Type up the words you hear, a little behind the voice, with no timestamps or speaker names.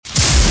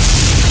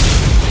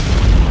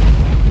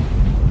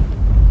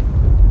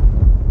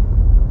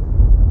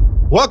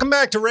Welcome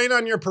back to Rain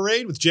on Your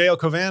Parade with JL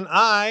Covan.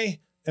 I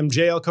am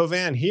JL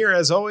Covan here,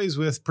 as always,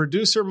 with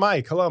producer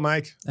Mike. Hello,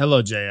 Mike.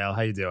 Hello, JL.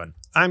 How you doing?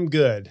 I'm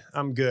good.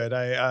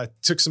 I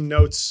took some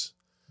notes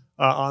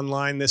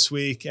online this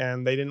week,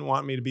 and they didn't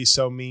want me to be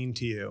so mean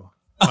to you.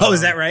 Oh,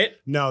 is that right?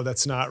 No,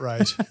 that's not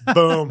right.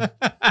 Boom.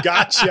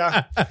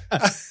 Gotcha.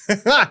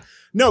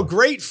 No,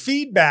 great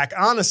feedback.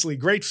 Honestly,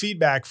 great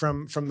feedback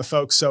from the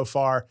folks so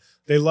far.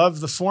 They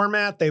love the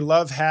format. They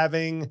love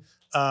having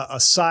a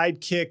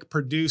sidekick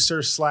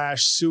producer /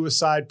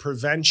 suicide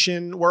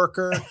prevention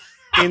worker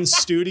in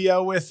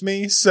studio with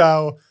me.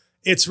 So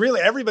it's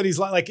really, everybody's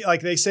like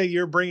they say,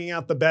 you're bringing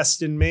out the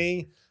best in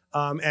me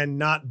and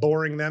not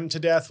boring them to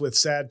death with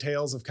sad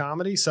tales of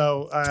comedy.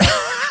 So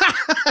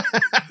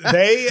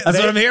that's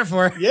what I'm here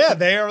for. Yeah,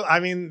 they are. I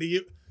mean,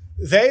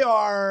 they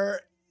are,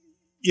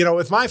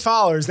 with my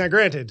followers. Now,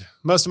 granted,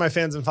 most of my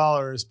fans and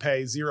followers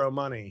pay zero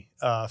money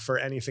for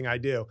anything I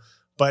do.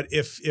 But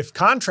if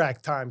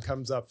contract time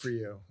comes up for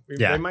you,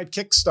 they might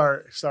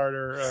Kickstarter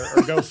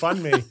or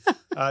GoFundMe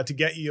to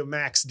get you a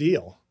max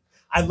deal.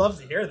 I'd love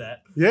to hear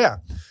that. Yeah.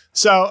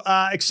 So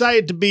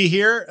excited to be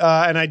here.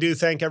 And I do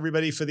thank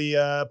everybody for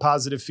the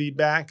positive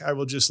feedback. I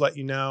will just let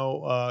you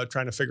know,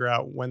 trying to figure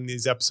out when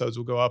these episodes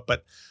will go up.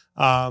 But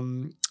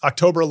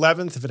October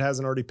 11th, if it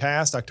hasn't already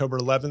passed, October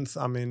 11th,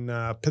 I'm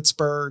in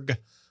Pittsburgh,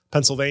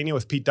 Pennsylvania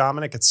with Pete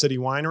Dominick at City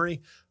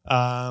Winery.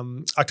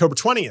 October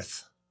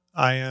 20th,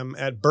 I am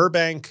at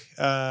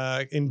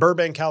in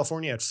Burbank,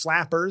 California at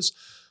Flappers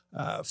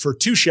for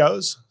 2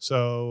 shows.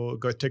 So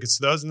go get tickets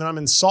to those. And then I'm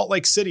in Salt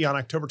Lake City on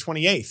October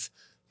 28th.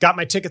 Got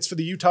my tickets for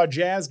the Utah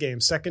Jazz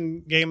game,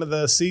 second game of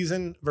the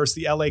season versus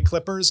the LA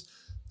Clippers.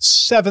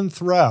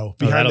 7th row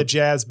behind the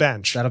Jazz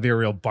bench. That'll be a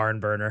real barn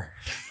burner.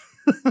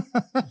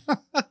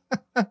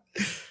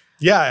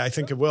 Yeah, I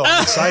think it will.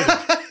 I'm excited.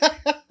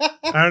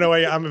 I don't know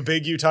why. I'm a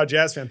big Utah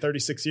Jazz fan,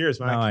 36 years,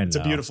 Mike. I know. It's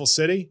a beautiful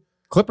city.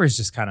 Just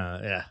just kind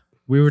of, yeah.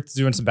 We were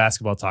doing some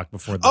basketball talk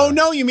before. Oh,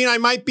 no. You mean I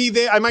might be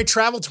there? I might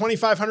travel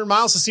 2,500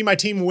 miles to see my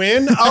team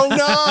win?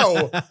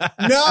 Oh,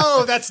 no.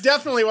 No, that's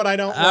definitely what I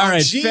don't want. All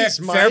right. Jeez,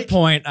 Mike. Fair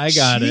point. I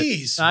got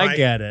Jeez, it. I Mike.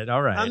 get it.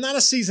 All right. I'm not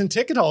a season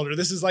ticket holder.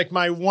 This is like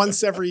my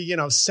once every,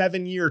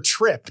 7-year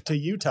trip to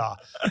Utah.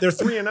 They're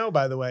 3-0,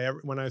 by the way,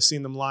 when I've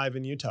seen them live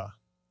in Utah.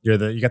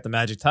 You got the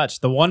magic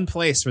touch. The one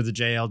place where the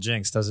JL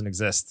jinx doesn't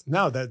exist.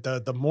 No,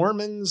 the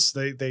Mormons,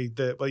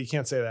 well, you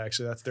can't say that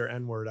actually. That's their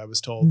N word, I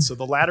was told. So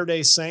the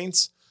Latter-day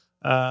Saints,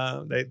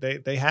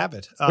 they have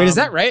it. Wait, is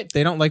that right?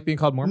 They don't like being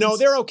called Mormons? No,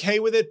 they're okay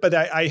with it. But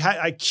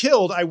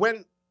I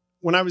went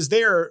when I was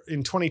there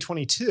in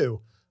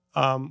 2022.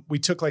 We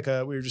took we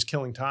were just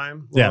killing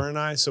time, Laura and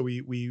I. So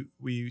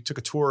we took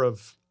a tour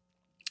of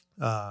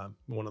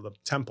one of the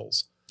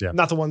temples. Yeah.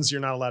 Not the ones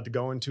you're not allowed to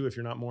go into if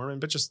you're not Mormon,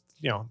 but just,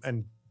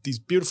 and these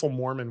beautiful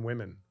Mormon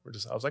women were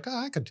I was like,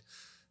 I could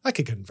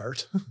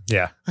convert.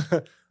 Yeah.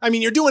 I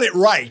mean, you're doing it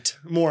right.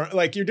 More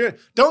like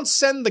don't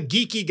send the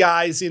geeky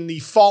guys in the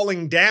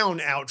falling down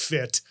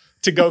outfit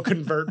to go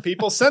convert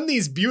people. Send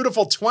these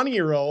beautiful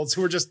 20-year-olds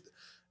who are just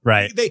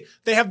right.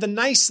 They have the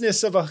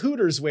niceness of a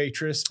Hooters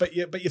waitress, but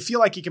you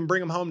feel like you can bring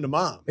them home to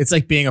mom. It's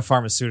like being a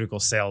pharmaceutical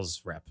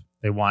sales rep.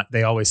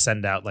 They always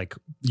send out like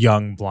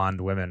young blonde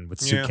women with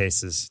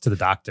suitcases to the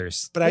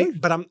doctors. But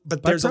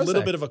there's a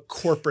little bit of a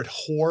corporate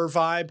whore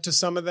vibe to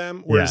some of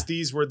them. Whereas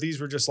these were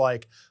just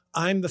like,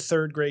 I'm the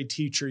 3rd grade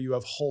teacher you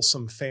have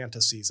wholesome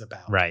fantasies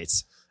about. Right.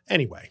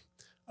 Anyway,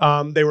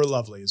 they were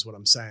lovely is what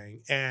I'm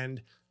saying.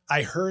 And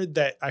I heard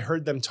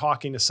them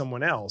talking to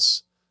someone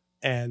else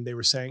and they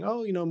were saying,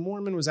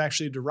 Mormon was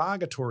actually a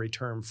derogatory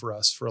term for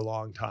us for a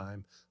long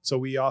time. So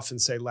we often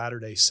say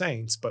Latter-day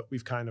Saints, but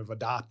we've kind of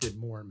adopted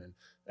Mormon.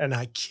 And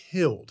I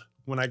killed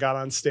when I got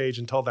on stage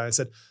and told that. I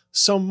said,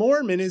 so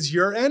Mormon is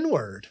your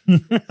N-word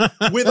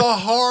with a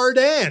hard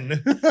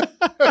N.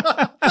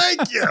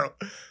 Thank you.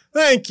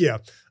 Thank you.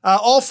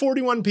 All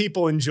 41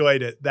 people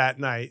enjoyed it that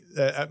night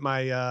at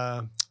my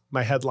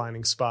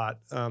headlining spot.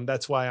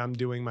 That's why I'm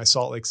doing my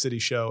Salt Lake City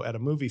show at a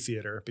movie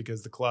theater,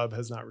 because the club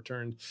has not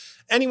returned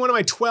any one of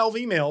my 12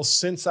 emails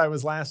since I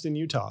was last in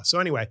Utah. So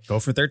anyway. Go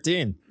for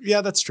 13.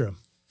 Yeah, that's true.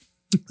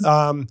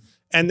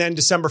 And then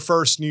December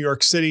 1st, New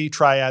York City,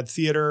 Triad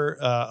Theater,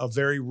 a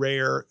very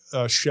rare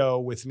show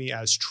with me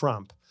as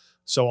Trump.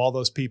 So all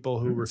those people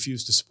who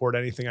refuse to support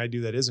anything I do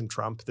that isn't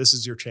Trump, this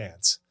is your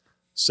chance.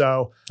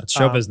 So that's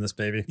show business,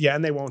 baby. Yeah,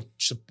 and they won't,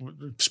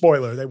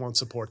 spoiler, they won't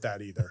support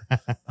that either.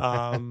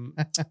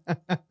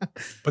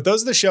 But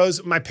those are the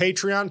shows. My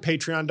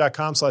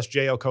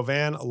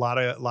patreon.com/JLCovan. A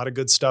lot of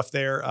good stuff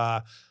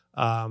there.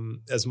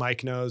 As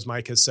Mike knows,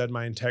 Mike has said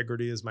my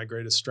integrity is my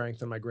greatest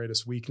strength and my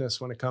greatest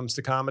weakness when it comes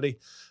to comedy.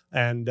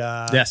 And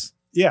yes.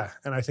 Yeah,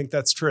 and I think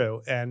that's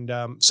true. And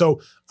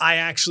so I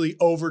actually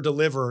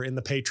over-deliver in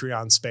the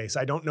Patreon space.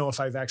 I don't know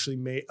if I've actually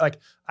made,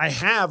 I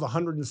have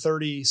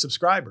 130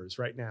 subscribers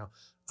right now.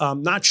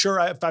 Not sure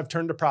if I've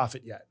turned a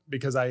profit yet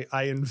because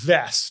I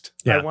invest.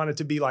 Yeah. I want it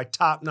to be like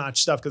top-notch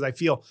stuff because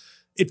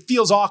it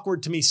feels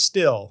awkward to me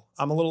still.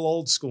 I'm a little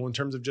old school in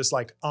terms of just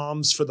like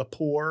alms for the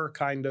poor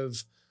kind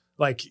of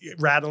like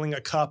rattling a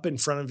cup in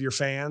front of your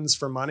fans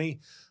for money.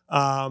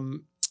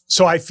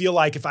 So I feel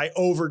like if I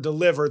over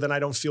deliver, then I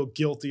don't feel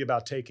guilty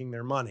about taking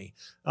their money.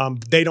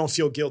 They don't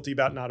feel guilty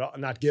about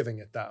not giving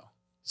it though.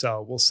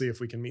 So we'll see if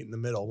we can meet in the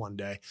middle one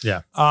day.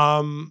 Yeah.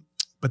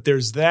 But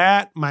there's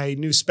that. My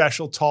new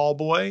special, Tall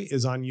Boy,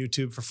 is on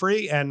YouTube for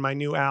free. And my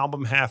new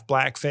album, Half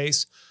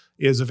Blackface,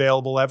 is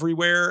available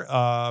everywhere.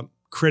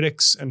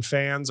 Critics and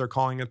fans are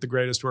calling it the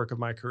greatest work of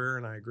my career,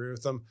 and I agree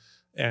with them.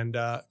 And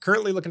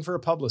currently looking for a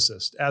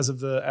publicist as of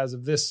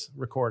this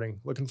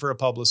recording, looking for a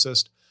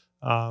publicist.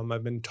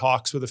 I've been in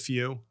talks with a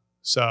few.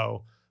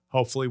 So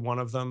hopefully one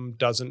of them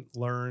doesn't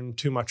learn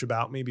too much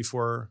about me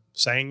before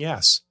saying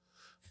yes.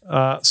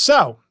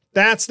 So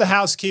that's the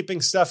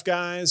housekeeping stuff,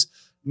 guys.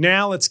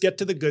 Now let's get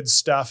to the good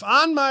stuff.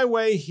 On my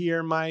way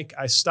here, Mike,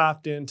 I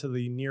stopped into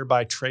the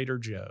nearby Trader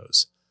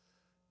Joe's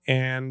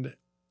and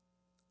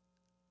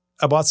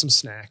I bought some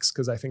snacks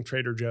because I think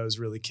Trader Joe's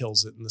really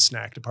kills it in the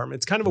snack department.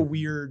 It's kind of a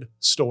weird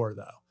store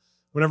though.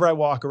 Whenever I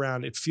walk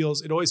around, it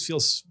always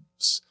feels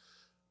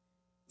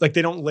like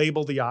they don't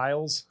label the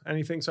aisles,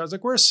 anything. So I was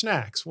like, where's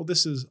snacks? Well,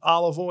 this is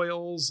olive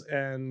oils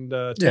and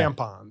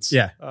tampons.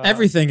 Yeah.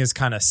 Everything is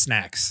kind of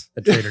snacks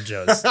at Trader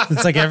Joe's.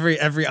 It's like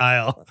every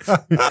aisle.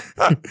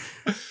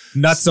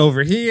 Nuts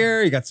over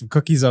here. You got some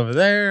cookies over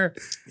there.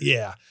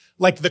 Yeah.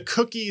 Like the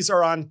cookies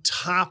are on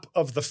top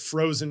of the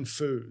frozen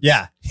food.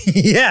 Yeah.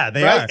 Yeah,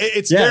 they are.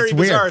 It's very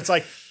bizarre. Weird. It's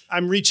like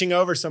I'm reaching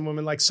over some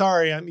woman like,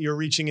 sorry, you're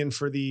reaching in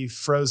for the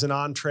frozen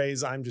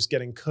entrees. I'm just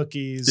getting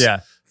cookies. Yeah.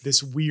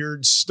 This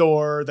weird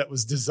store that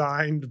was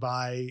designed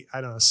by,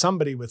 I don't know,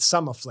 somebody with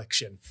some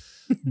affliction.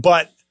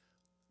 But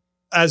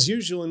as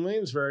usual in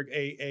Williamsburg,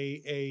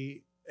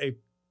 a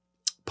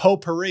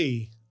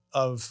potpourri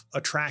of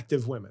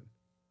attractive women.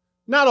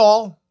 Not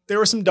all. There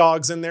were some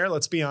dogs in there,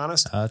 let's be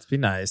honest. Let's be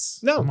nice.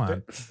 No,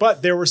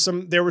 but there were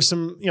some,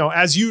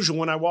 as usual,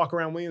 when I walk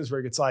around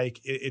Williamsburg, it's like,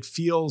 it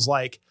feels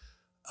like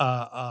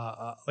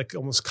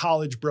almost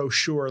college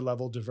brochure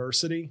level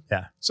diversity.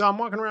 Yeah. So I'm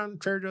walking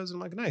around Trader Joe's and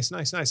I'm like, nice. And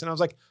I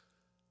was like,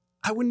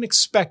 I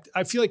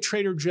feel like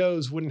Trader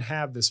Joe's wouldn't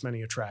have this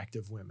many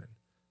attractive women.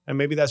 And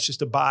maybe that's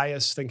just a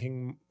bias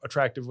thinking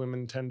attractive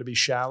women tend to be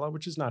shallow,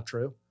 which is not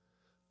true.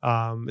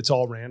 It's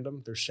all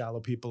random. There's shallow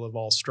people of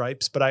all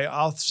stripes. But I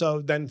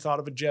also then thought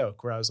of a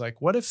joke where I was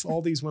like, what if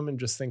all these women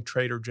just think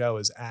Trader Joe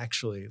is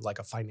actually like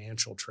a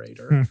financial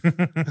trader?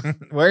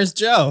 Where's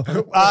Joe?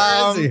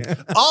 Where is he?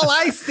 All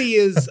I see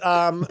is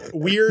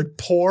weird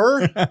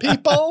poor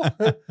people,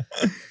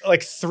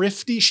 like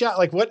thrifty shop.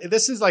 Like what?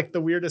 This is like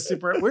the weirdest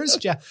super. Where's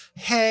Joe?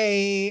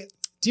 Hey,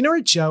 do you know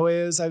where Joe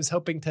is? I was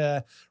hoping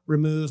to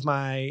remove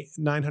my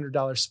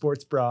 $900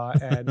 sports bra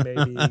and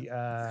maybe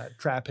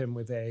trap him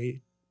with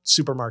a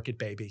supermarket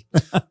baby.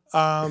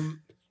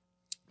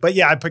 But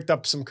yeah, I picked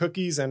up some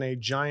cookies and a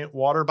giant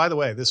water. By the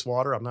way, this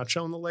water, I'm not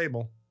showing the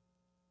label.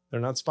 They're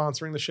not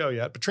sponsoring the show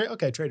yet, but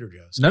Trader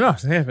Joe's. No.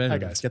 Hey, hi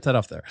guys. Get that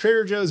off there.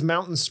 Trader Joe's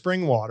Mountain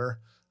Spring Water,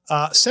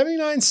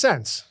 79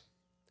 cents.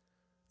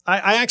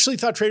 I actually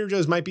thought Trader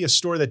Joe's might be a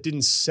store that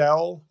didn't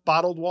sell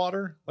bottled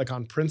water, like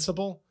on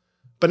principle.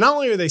 But not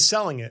only are they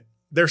selling it,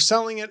 they're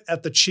selling it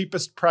at the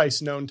cheapest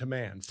price known to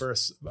man for a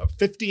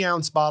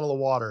 50-ounce bottle of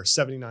water,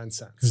 79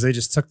 cents. Because they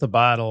just took the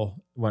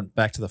bottle, went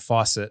back to the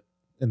faucet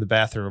in the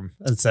bathroom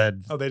and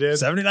said, oh, they did?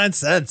 79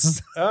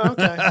 cents. Oh,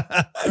 okay.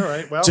 All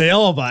right. Well, JL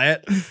will buy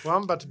it. Well,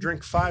 I'm about to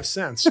drink 5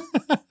 cents.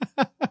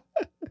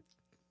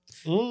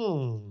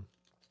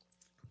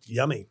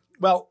 Yummy.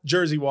 Well,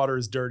 Jersey water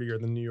is dirtier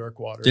than New York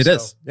water. It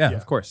is. Yeah,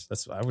 of course.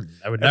 That's I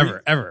would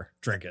never ever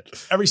drink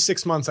it. Every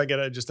 6 months I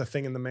get just a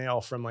thing in the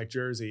mail from like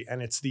Jersey,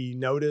 and it's the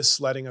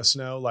notice letting us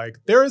know like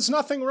there is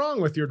nothing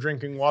wrong with your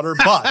drinking water,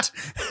 but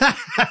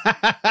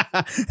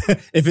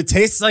if it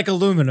tastes like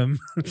aluminum,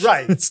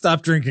 right,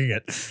 stop drinking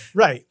it.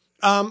 Right.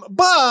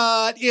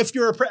 But if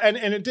you're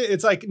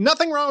it's like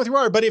nothing wrong with your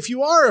water, but if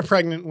you are a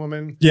pregnant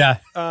woman, yeah,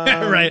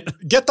 right,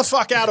 get the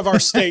fuck out of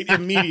our state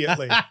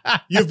immediately.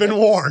 You've been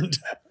warned.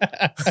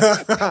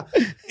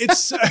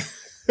 It's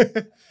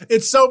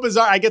so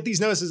bizarre. I get these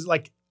notices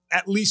like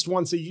at least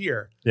once a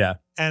year. Yeah,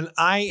 and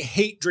I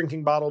hate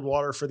drinking bottled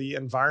water for the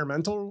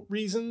environmental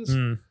reasons,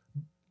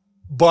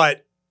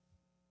 but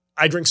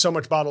I drink so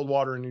much bottled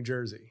water in New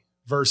Jersey.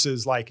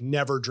 Versus like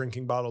never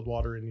drinking bottled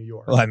water in New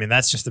York. Well, I mean,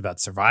 that's just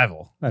about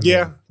survival. That's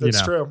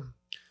true.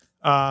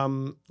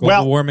 Global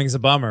warming's a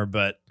bummer,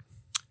 but.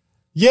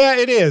 Yeah,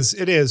 it is.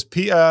 It is.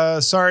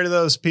 Sorry to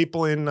those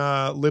people in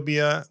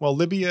Libya. Well,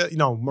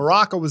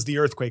 Morocco was the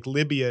earthquake.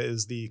 Libya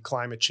is the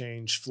climate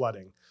change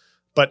flooding.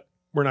 But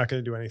we're not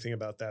going to do anything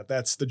about that.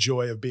 That's the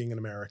joy of being an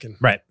American.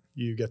 Right.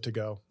 You get to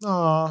go,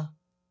 aw.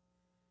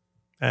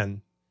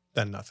 And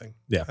then nothing.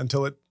 Yeah.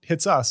 Until it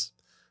hits us.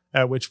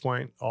 At which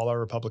point, all our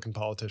Republican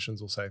politicians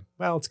will say,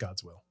 well, it's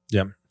God's will.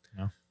 Yeah.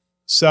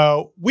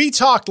 So we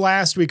talked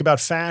last week about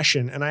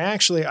fashion, and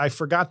I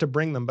forgot to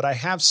bring them, but I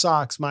have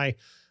socks. My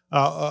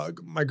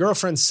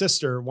girlfriend's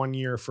sister one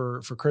year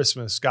for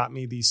Christmas got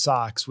me these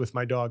socks with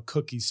my dog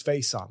Cookie's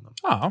face on them.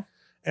 Oh.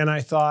 And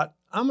I thought,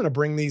 I'm going to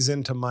bring these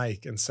into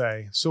Mike and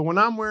say, so when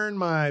I'm wearing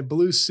my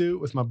blue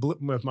suit with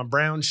my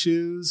brown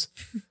shoes,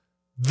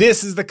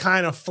 this is the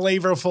kind of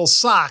flavorful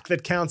sock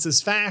that counts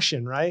as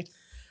fashion, right?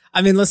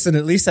 I mean, listen,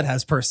 at least it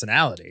has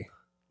personality.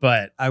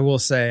 But I will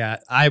say,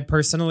 I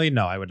personally,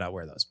 no, I would not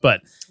wear those.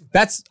 But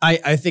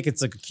I think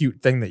it's like a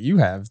cute thing that you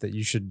have that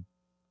you should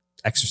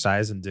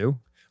exercise and do.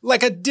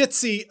 Like a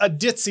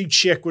ditzy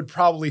chick would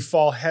probably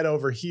fall head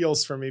over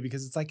heels for me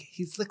because it's like,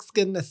 he looks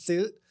good in a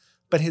suit,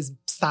 but his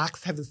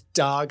socks have his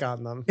dog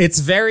on them. It's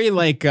very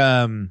like,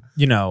 By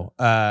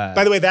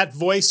the way, that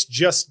voice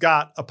just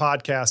got a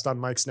podcast on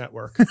Mike's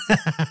network.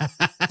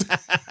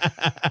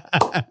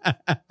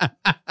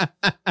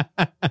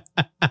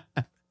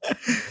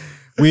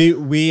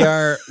 we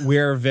are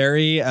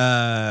very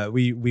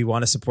we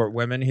want to support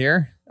women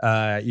here,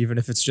 even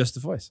if it's just a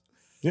voice.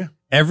 Yeah.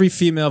 Every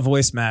female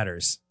voice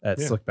matters at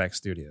Slickback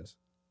Studios.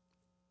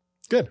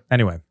 Good.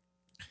 Anyway.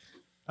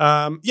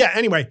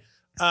 Anyway.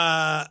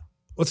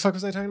 What the fuck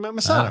was I talking about? My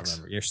socks. I don't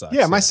remember. Your socks.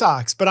 Yeah, my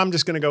socks. But I'm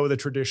just going to go with a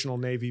traditional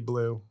navy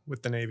blue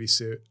with the navy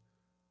suit.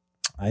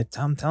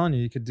 I'm telling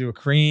you could do a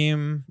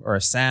cream or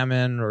a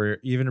salmon or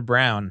even a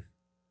brown.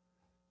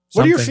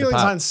 What are your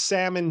feelings on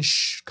salmon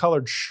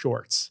colored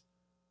shorts?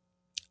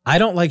 I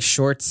don't like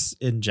shorts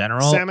in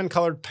general. Salmon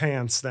colored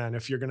pants, then,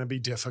 if you're going to be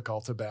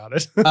difficult about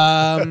it.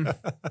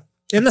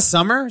 In the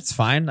summer, it's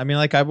fine. I mean,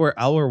 like I'll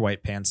wear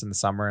white pants in the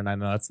summer, and I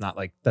know that's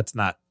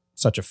not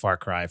such a far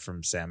cry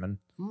from salmon.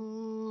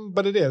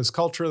 But it is.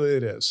 Culturally,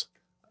 it is.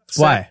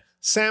 Why?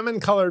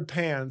 Salmon colored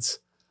pants.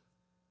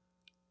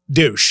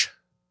 Douche.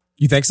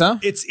 You think so?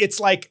 It's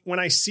like when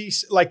I see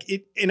like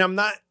it, and I'm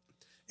not.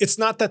 It's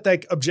not that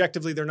like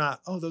objectively they're not.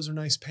 Oh, those are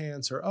nice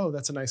pants, or oh,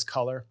 that's a nice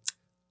color.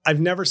 I've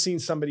never seen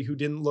somebody who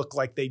didn't look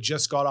like they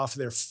just got off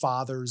their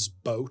father's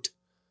boat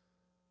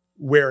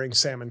wearing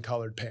salmon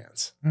colored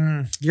pants.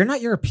 You're not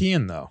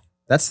European, though.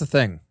 That's the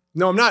thing.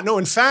 No, I'm not. No,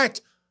 in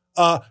fact,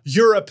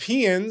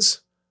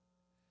 Europeans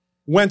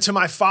went to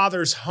my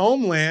father's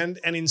homeland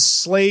and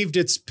enslaved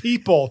its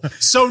people.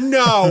 So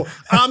no,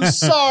 I'm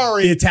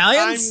sorry. The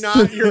Italians? I'm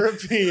not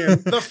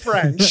European. The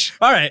French.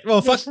 All right.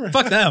 Well,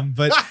 fuck them.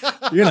 But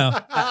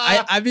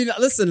I mean,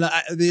 listen,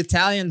 the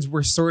Italians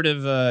were sort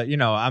of,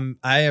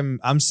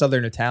 I'm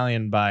Southern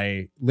Italian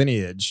by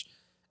lineage,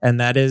 and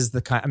that is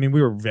the kind. I mean,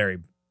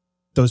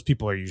 those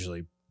people are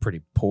usually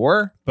pretty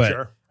poor, but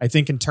sure. I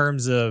think in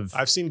terms of,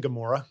 I've seen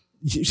Gomorrah.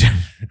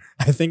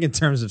 I think in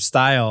terms of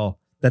style,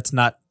 that's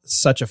not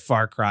such a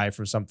far cry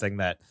from something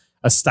that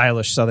a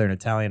stylish Southern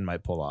Italian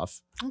might pull off.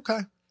 Okay.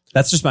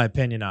 That's just my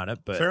opinion on it,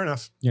 but fair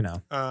enough.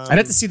 I'd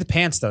have to see the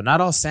pants though.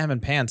 Not all salmon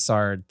pants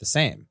are the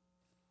same.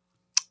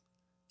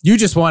 You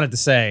wanted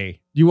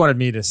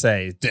me to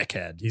say,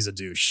 dickhead, he's a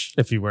douche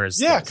if he wears.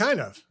 Yeah, those.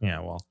 Kind of. Yeah,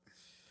 well.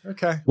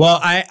 Okay. Well,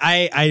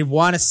 I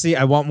want to see.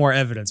 I want more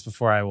evidence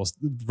before I will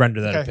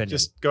render that opinion.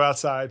 Just go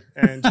outside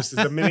and just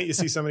the minute you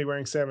see somebody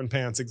wearing salmon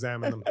pants,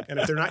 examine them. And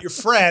if they're not your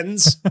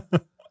friends,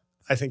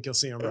 I think you'll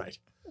see them right.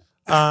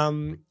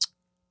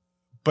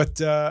 But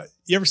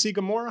you ever see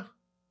Gomorrah?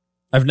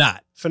 I've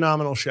not.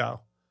 Phenomenal show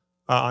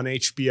on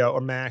HBO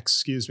or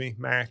Max.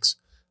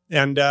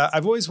 And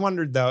I've always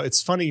wondered, though,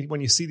 it's funny when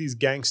you see these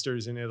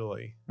gangsters in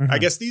Italy. Mm-hmm. I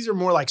guess these are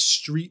more like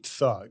street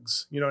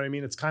thugs. You know what I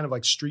mean? It's kind of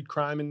like street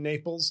crime in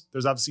Naples.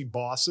 There's obviously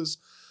bosses.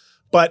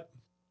 But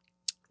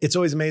it's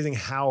always amazing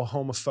how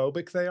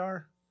homophobic they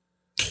are.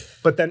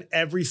 But then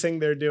everything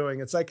they're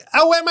doing, it's like,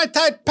 I wear my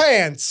tight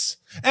pants.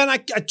 And I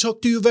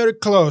talk to you very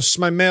close,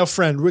 my male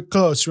friend, real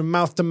close, from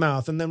mouth to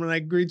mouth. And then when I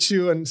greet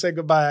you and say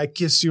goodbye, I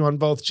kiss you on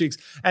both cheeks.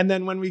 And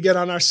then when we get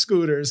on our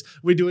scooters,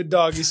 we do a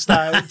doggy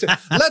style.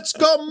 Let's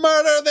go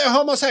murder the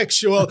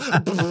homosexual.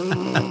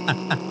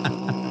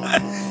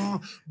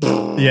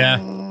 Yeah.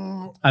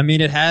 I mean,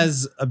 it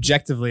has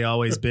objectively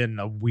always been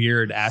a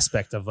weird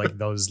aspect of like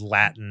those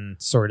Latin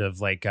sort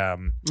of like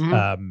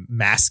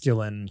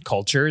masculine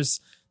cultures.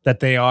 That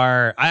they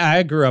are,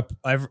 I grew up,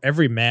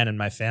 every man in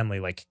my family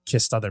like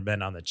kissed other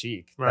men on the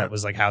cheek. Right. That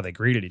was like how they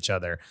greeted each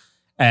other.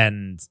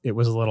 And it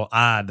was a little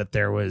odd that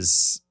there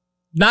was,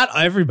 not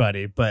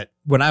everybody, but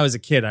when I was a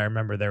kid, I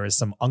remember there was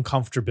some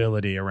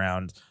uncomfortability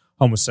around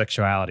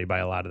homosexuality by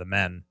a lot of the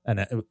men.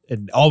 And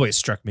it always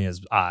struck me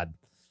as odd.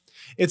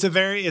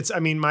 I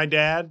mean, my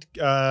dad,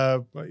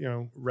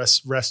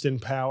 rest in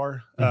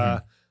power,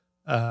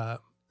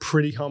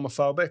 pretty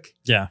homophobic.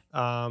 Yeah.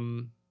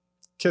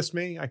 Kissed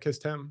me, I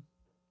kissed him.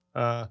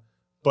 I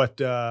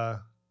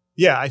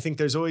think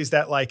there's always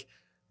that like,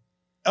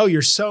 oh,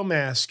 you're so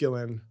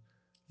masculine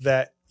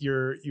that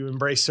you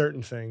embrace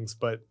certain things,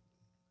 but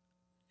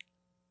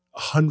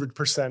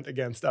 100%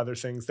 against other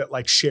things that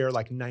like share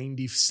like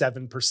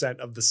 97%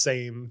 of the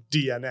same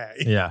DNA.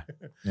 Yeah.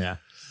 Yeah.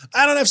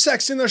 I don't have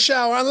sex in the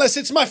shower unless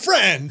it's my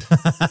friend.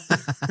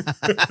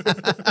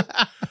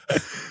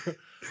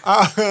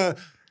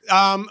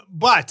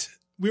 But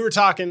we were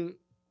talking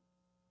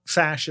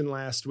fashion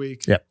last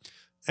week. Yep.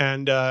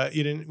 And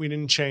we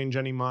didn't change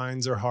any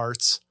minds or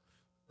hearts,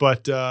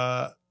 but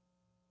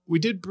we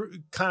did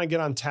kind of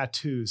get on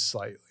tattoos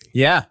slightly.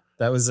 Yeah,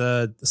 that was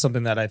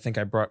something that I think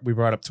we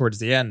brought up towards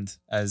the end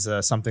as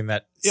something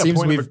that Yeah, seems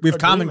point of we've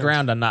common agreement.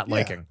 ground on not Yeah.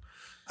 liking.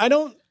 I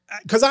don't,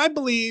 because I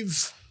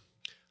believe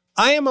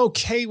I am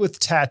okay with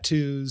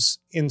tattoos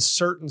in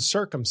certain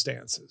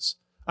circumstances.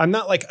 I'm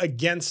not like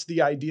against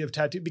the idea of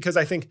tattoo because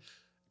I think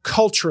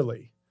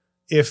culturally,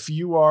 if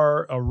you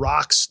are a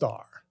rock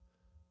star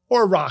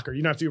or a rocker,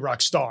 you don't have to be a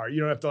rock star. You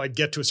don't have to like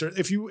get to a certain,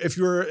 if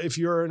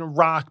you're in a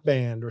rock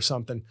band or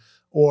something,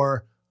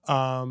 or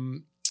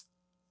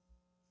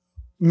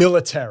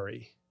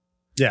military,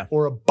 Yeah.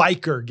 or a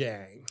biker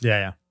gang.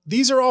 Yeah.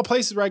 These are all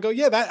places where I go,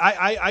 yeah, that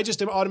I just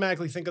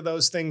automatically think of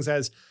those things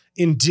as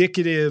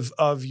indicative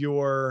of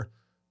your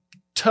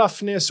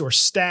toughness or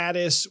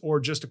status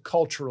or just a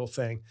cultural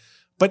thing.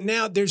 But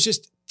now there's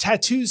just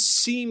tattoos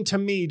seem to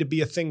me to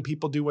be a thing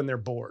people do when they're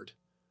bored.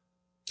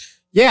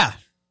 Yeah.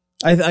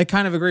 I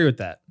kind of agree with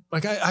that.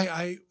 Like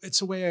I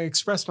it's a way I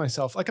express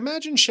myself. Like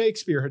imagine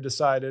Shakespeare had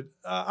decided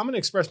I'm going to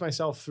express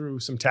myself through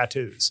some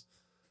tattoos.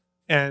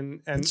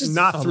 And just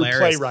not hilarious.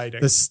 through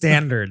playwriting. The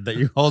standard that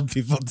you hold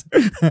people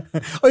to.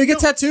 Oh, you get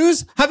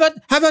tattoos? How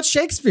about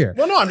Shakespeare?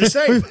 Well, no, I'm just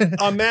saying.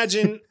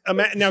 Imagine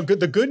now.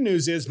 The good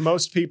news is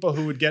most people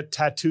who would get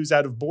tattoos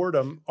out of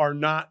boredom are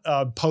not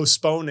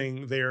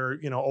postponing their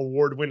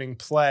award-winning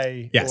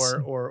play Yes.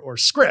 or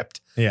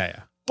script. Yeah.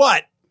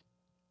 But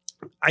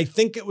I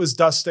think it was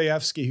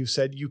Dostoevsky who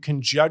said you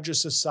can judge a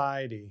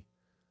society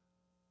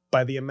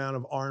by the amount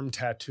of arm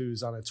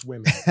tattoos on its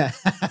women.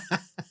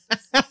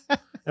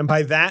 And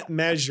by that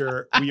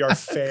measure, we are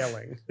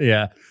failing.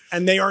 Yeah.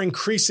 And they are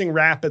increasing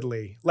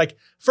rapidly. Like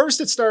first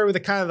it started with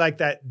a kind of like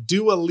that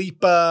Dua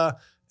Lipa,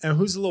 and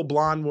who's the little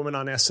blonde woman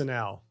on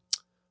SNL?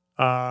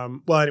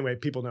 Well, anyway,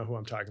 people know who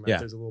I'm talking about. Yeah.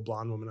 There's a little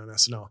blonde woman on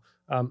SNL.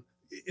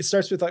 It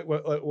starts with like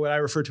what I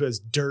refer to as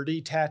dirty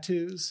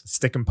tattoos,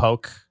 Stick and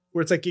poke.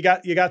 where it's like you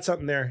got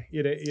something there.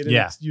 You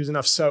didn't use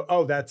enough.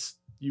 So, that's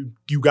you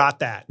got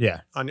that.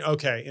 Yeah.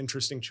 Okay,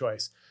 interesting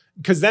choice.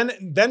 Because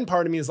then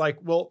part of me is like,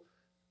 well,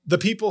 the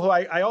people who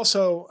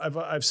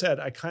I've said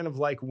I kind of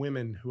like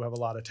women who have a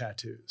lot of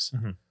tattoos,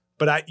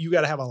 but you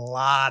got to have a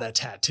lot of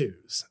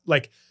tattoos,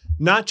 like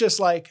not just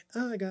like,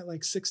 oh, I got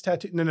like 6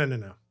 tattoos.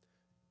 No.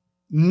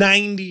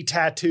 90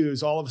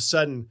 tattoos. All of a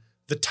sudden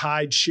the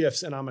tide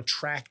shifts and I'm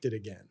attracted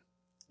again.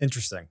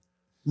 Interesting.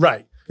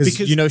 Right.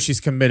 Because she's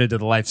committed to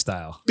the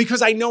lifestyle.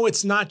 Because I know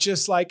it's not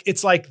just like,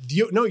 it's like,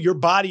 your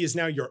body is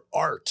now your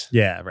art,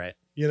 Yeah. Right.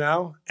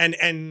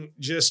 and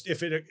just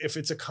if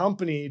it's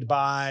accompanied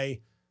by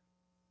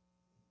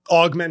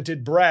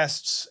augmented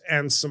breasts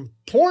and some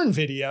porn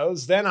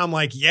videos, then I'm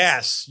like,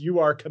 yes, you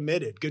are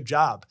committed. Good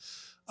job.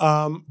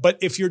 But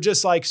if you're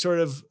just like sort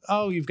of,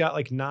 you've got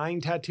like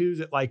 9 tattoos,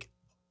 it like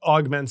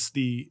augments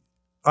the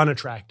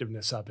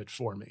unattractiveness of it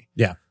for me.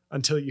 Yeah.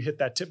 Until you hit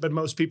that tip. But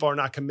most people are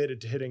not committed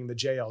to hitting the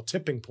JL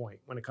tipping point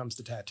when it comes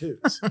to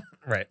tattoos.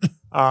 Right.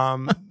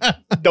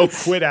 They'll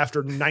quit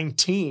after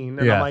 19.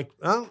 And Yeah. I'm like,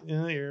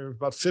 you're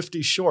about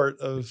 50 short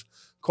of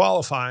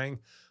qualifying.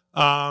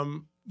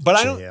 But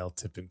I don't. JL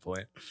tipping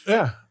point.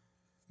 Yeah.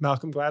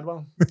 Malcolm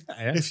Gladwell.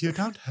 Yeah. If you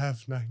don't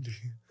have 90,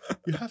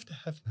 you have to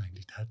have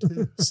 90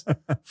 tattoos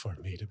for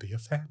me to be a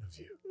fan of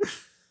you.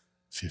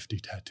 50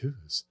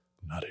 tattoos,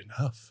 not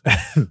enough.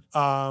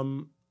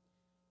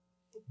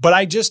 But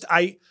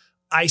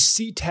I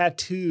see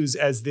tattoos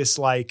as this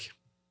like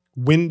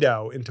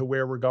window into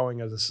where we're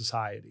going as a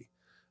society.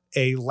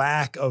 A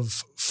lack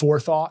of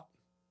forethought,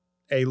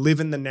 a live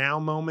in the now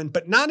moment,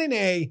 but not in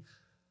a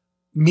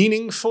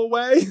meaningful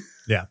way.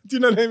 Yeah. Do you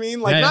know what I mean?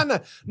 Like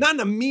not in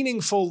a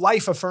meaningful,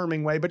 life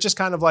affirming way, but just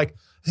kind of like,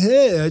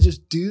 hey, I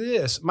just do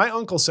this. My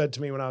uncle said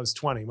to me when I was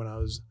 20, I don't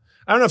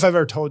know if I've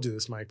ever told you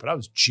this, Mike, but I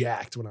was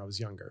jacked when I was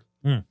younger.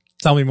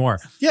 Tell me more.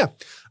 Yeah.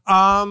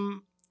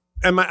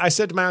 And I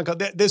said to my uncle,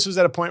 this was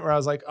at a point where I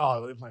was like,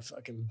 oh, my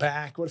fucking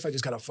back. What if I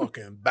just got a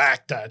fucking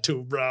back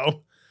tattoo,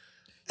 bro?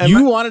 And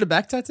You wanted a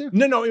back tattoo?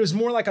 No, it was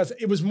more like,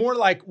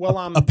 well,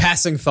 I'm A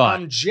passing thought.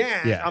 I'm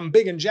jacked. Yeah. I'm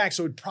big and jacked,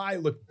 so it would probably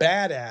look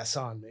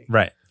badass on me.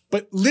 Right.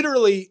 But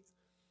literally,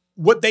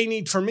 what they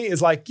need from me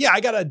is like, yeah,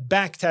 I got a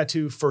back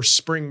tattoo for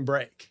spring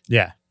break.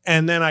 Yeah.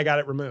 And then I got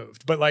it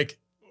removed. But like,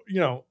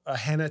 a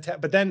henna tattoo.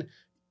 But then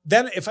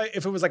if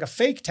it was like a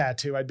fake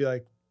tattoo, I'd be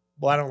like,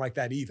 well, I don't like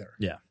that either.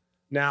 Yeah.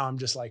 Now I'm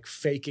just like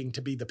faking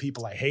to be the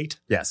people I hate.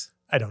 Yes.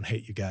 I don't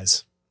hate you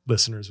guys,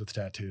 listeners with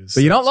tattoos.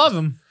 But you don't love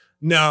him.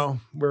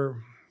 No,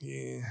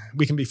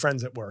 we can be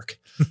friends at work.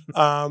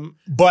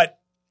 But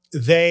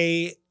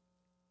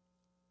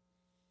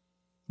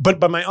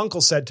my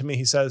uncle said to me,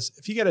 he says,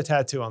 if you get a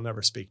tattoo, I'll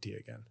never speak to you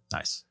again.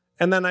 Nice.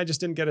 And then I just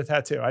didn't get a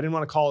tattoo. I didn't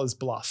want to call his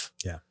bluff.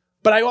 Yeah.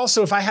 But I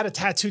also, if I had a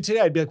tattoo today,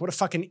 I'd be like, what a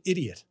fucking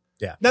idiot.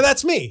 Yeah. Now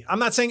that's me. I'm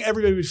not saying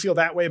everybody would feel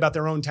that way about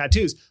their own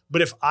tattoos,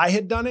 but if I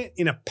had done it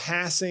in a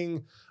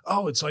passing,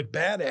 it's like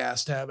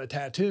badass to have a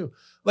tattoo.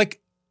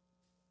 Like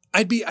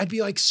I'd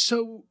be like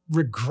so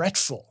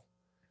regretful.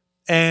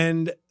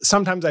 And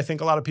sometimes I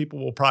think a lot of people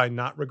will probably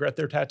not regret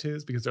their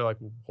tattoos because they're like,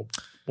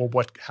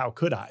 well, how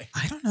could I?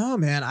 I don't know,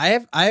 man.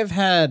 I've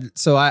had,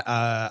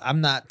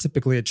 I'm not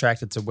typically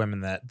attracted to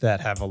women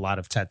that have a lot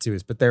of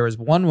tattoos, but there was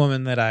one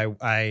woman that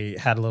I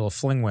had a little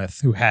fling with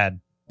who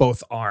had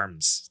both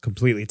arms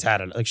completely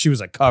tatted. Like she was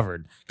like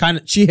covered.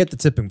 She hit the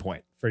tipping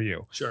point for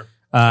you. Sure.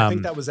 I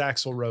think that was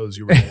Axl Rose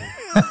you were dating.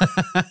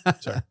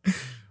 Sorry.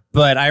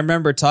 But I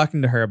remember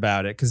talking to her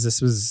about it because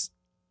this was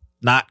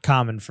not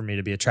common for me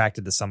to be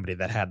attracted to somebody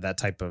that had that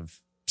type of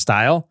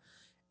style.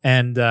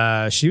 And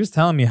she was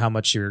telling me how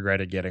much she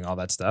regretted getting all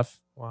that stuff.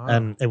 Wow.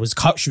 And it was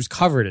she was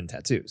covered in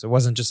tattoos. It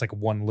wasn't just like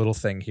one little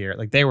thing here.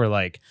 Like they were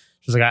like,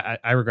 she was like,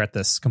 I regret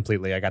this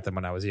completely. I got them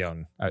when I was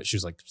young. She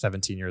was like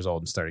 17 years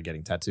old and started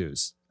getting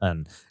tattoos.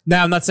 And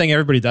now I'm not saying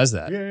everybody does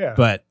that. Yeah.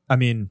 But I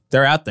mean,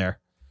 they're out there.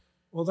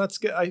 Well, that's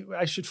good.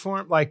 I should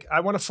form, like,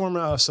 I want to form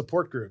a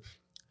support group.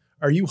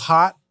 Are you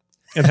hot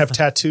and have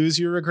tattoos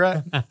you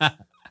regret,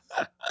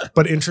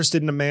 but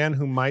interested in a man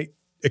who might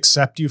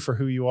accept you for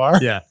who you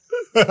are? Yeah.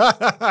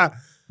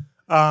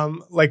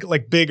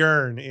 Like Big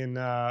Earn in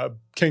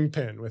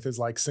Kingpin with his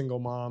like single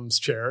moms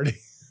charity.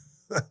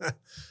 Did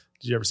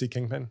you ever see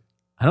Kingpin?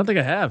 I don't think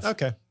I have.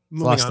 Okay.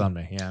 Lost on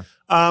me. Yeah.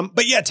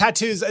 But yeah,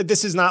 tattoos,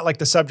 this is not like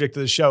the subject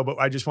of the show, but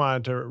I just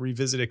wanted to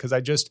revisit it because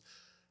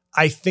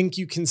I think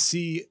you can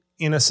see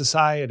in a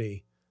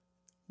society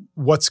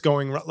what's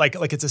going wrong. Like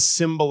it's a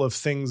symbol of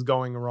things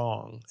going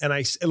wrong. And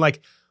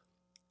like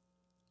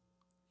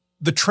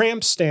the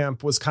tramp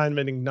stamp was kind of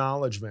an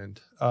acknowledgement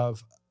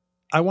of,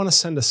 I want to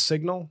send a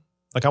signal.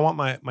 Like I want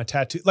my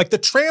tattoo, like the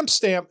tramp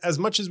stamp, as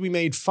much as we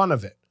made fun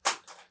of it.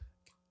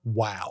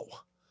 Wow.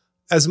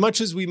 As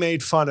much as we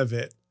made fun of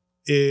it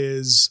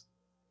is,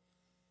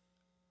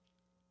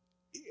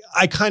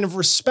 I kind of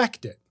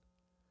respect it.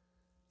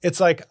 It's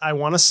like, I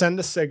want to send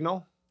a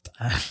signal,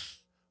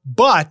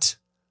 but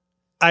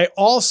I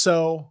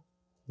also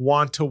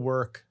want to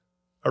work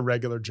a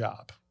regular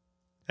job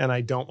and I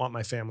don't want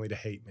my family to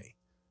hate me.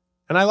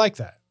 And I like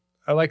that.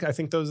 I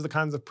think those are the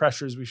kinds of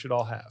pressures we should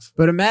all have.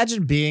 But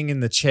imagine being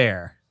in the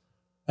chair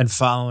and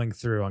following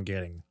through on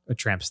getting a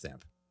tramp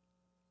stamp.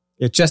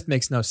 It just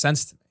makes no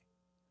sense to me.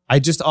 I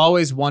just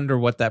always wonder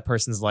what that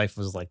person's life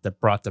was like that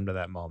brought them to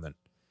that moment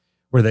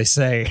where they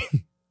say,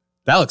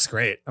 that looks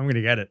great. I'm going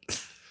to get it.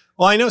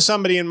 Well, I know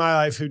somebody in my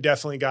life who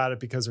definitely got it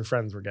because her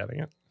friends were getting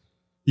it.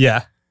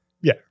 Yeah.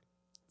 Yeah.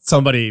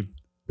 Somebody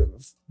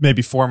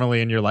maybe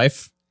formerly in your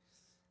life?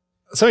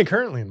 Somebody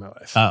currently in my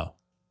life.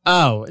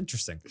 Oh,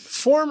 interesting.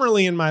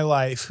 Formerly in my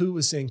life, who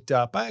was inked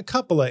up? A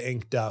couple of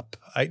inked up.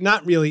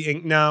 Not really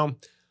inked. No.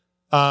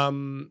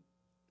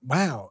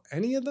 Wow.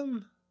 Any of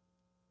them?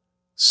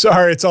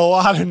 Sorry, it's a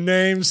lot of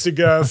names to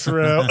go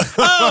through.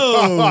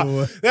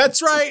 Oh,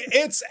 that's right.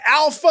 It's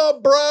Alpha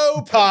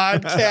Bro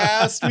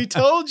Podcast. We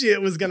told you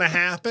it was going to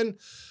happen.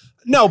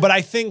 No, but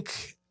I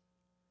think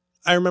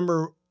I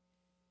remember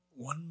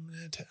one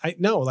minute.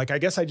 I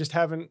guess I just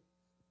haven't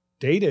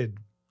dated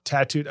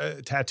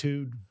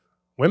tattooed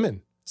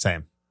women.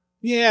 Same.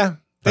 Yeah.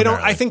 They don't,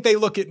 I think they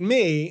look at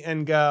me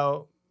and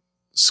go,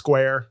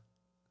 square,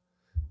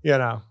 you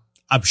know.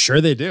 I'm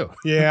sure they do.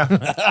 Yeah.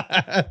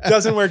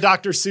 Doesn't wear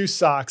Dr. Seuss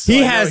socks. So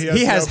he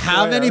has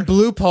how many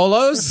blue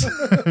polos?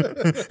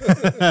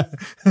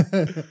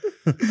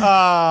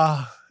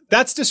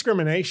 That's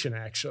discrimination,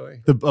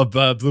 actually.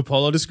 The blue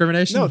polo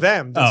discrimination? No,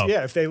 them. Oh.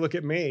 Yeah, if they look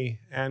at me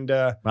and,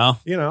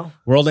 well, you know.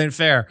 World ain't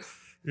fair.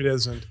 It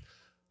isn't.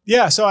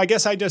 Yeah, so I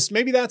guess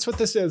maybe that's what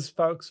this is,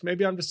 folks.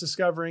 Maybe I'm just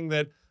discovering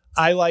that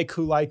I like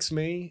who likes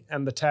me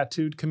and the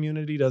tattooed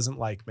community doesn't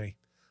like me.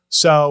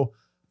 So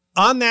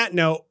on that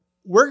note,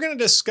 we're going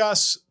to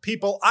discuss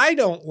people I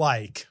don't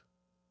like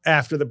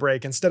after the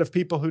break instead of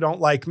people who don't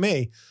like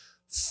me.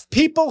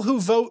 People who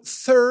vote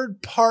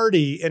third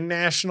party in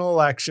national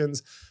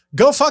elections.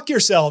 Go fuck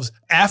yourselves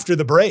after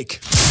the break.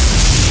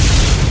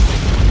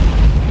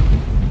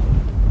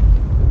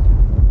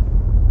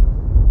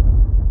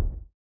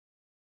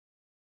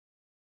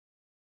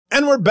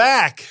 And we're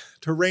back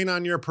to rain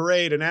on your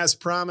parade. And as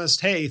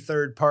promised, hey,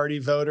 third party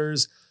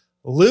voters,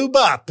 lube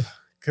up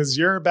because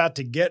you're about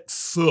to get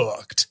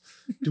fucked.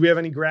 Do we have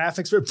any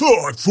graphics for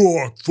fuck?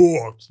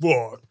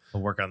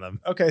 We'll work on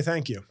them. Okay,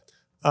 thank you.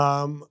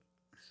 I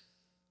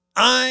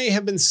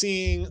have been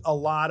seeing a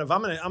lot of.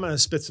 I'm gonna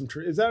spit some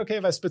truth. Is that okay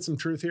if I spit some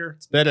truth here?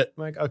 Spit it.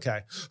 Like,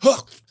 okay.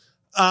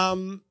 A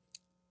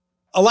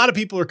lot of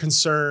people are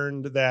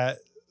concerned that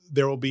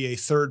there will be a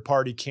third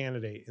party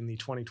candidate in the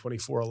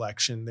 2024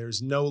 election.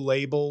 There's no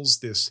labels.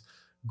 This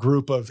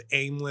group of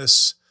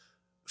aimless,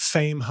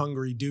 fame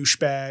hungry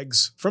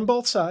douchebags from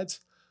both sides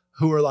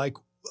who are like,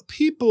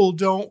 people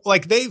don't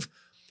like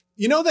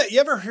you know that you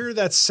ever hear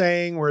that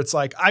saying where it's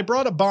like, I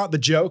brought a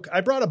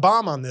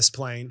bomb on this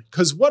plane.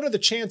 Cause what are the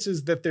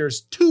chances that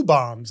there's two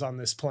bombs on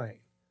this plane?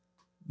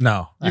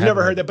 No, You've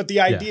never heard that. But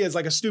the idea is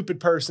like a stupid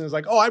person is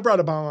like, oh, I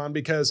brought a bomb on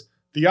because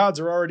the odds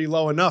are already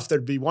low enough.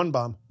 There'd be one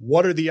bomb.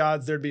 What are the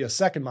odds there'd be a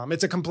second bomb?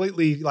 It's a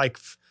completely like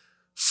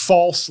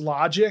false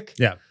logic.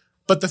 Yeah.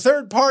 But the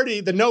third party,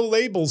 the no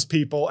labels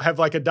people have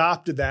like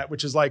adopted that,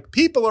 which is like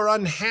people are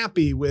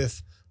unhappy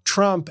with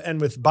Trump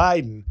and with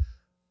Biden,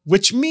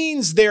 which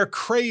means they're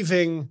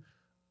craving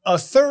a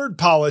third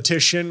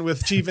politician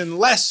with even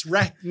less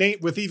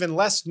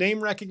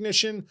name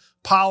recognition,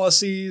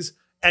 policies,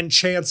 and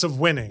chance of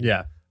winning.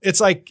 Yeah.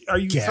 It's like, are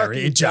you Gary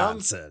fucking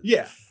Johnson? dumb?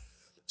 Yeah.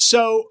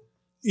 So,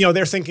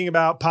 they're thinking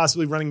about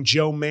possibly running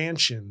Joe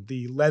Manchin,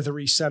 the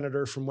leathery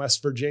senator from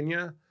West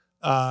Virginia,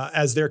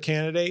 as their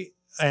candidate.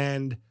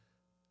 And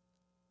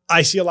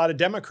I see a lot of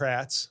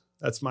Democrats,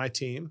 that's my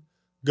team,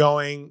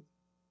 going,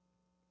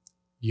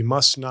 you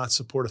must not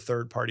support a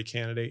third-party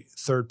candidate.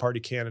 Third-party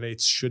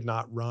candidates should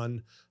not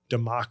run.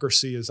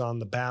 Democracy is on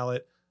the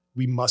ballot.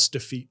 We must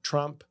defeat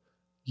Trump.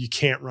 You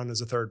can't run as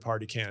a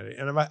third-party candidate.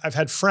 And I've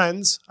had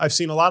friends. I've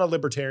seen a lot of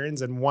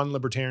libertarians, and one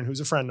libertarian who's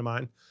a friend of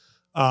mine.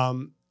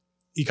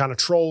 He kind of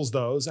trolls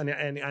those, and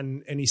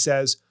he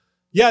says,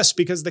 yes,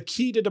 because the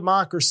key to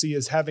democracy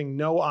is having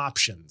no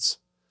options.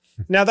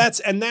 Now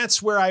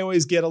that's where I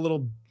always get a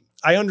little.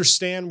 I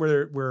understand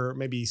where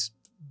maybe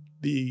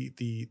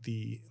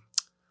the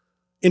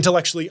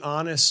intellectually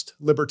honest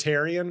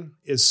libertarian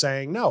is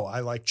saying, no, I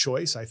like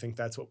choice. I think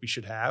that's what we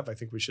should have. I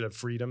think we should have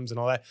freedoms and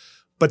all that.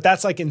 But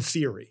that's like in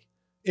theory.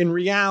 In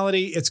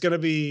reality, it's going to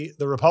be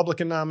the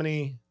Republican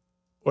nominee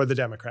or the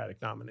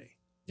Democratic nominee.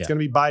 It's going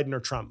to be Biden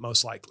or Trump,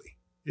 most likely,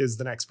 is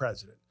the next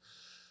president.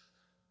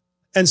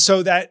 And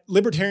so that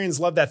libertarians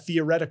love that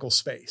theoretical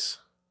space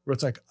where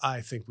it's like, I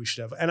think we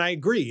should have, and I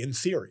agree in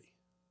theory,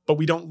 but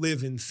we don't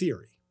live in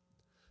theory.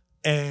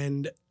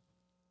 And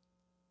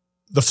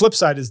the flip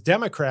side is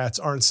Democrats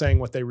aren't saying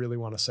what they really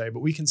want to say, but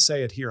we can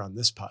say it here on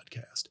this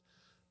podcast.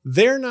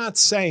 They're not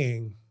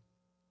saying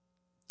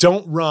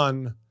don't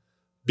run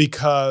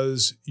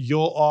because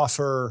you'll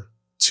offer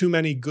too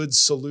many good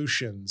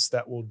solutions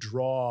that will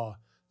draw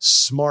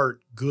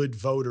smart, good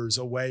voters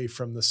away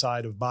from the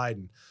side of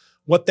Biden.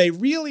 What they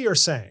really are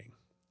saying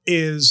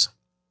is,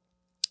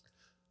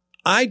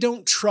 I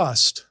don't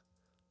trust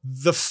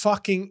the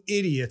fucking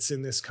idiots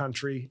in this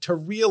country to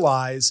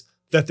realize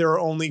that there are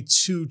only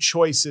two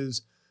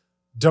choices,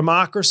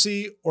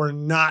 democracy or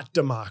not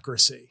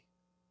democracy.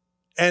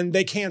 And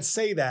they can't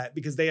say that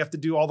because they have to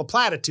do all the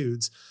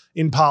platitudes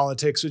in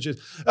politics, which is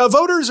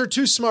voters are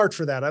too smart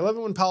for that. I love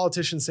it when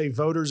politicians say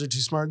voters are too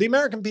smart. The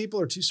American people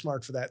are too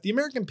smart for that. The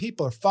American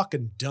people are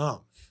fucking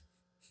dumb.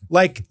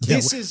 Like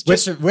this is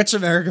just, which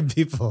American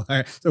people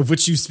are of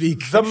which you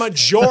speak. The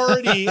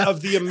majority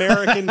of the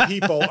American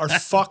people are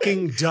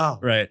fucking dumb.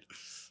 Right.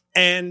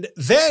 And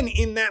then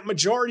in that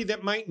majority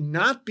that might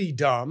not be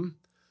dumb,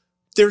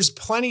 there's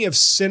plenty of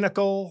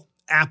cynical,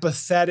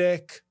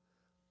 apathetic,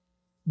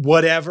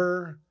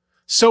 whatever.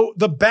 So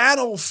the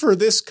battle for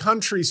this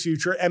country's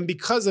future, and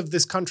because of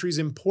this country's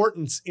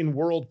importance in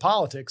world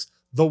politics,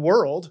 the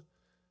world,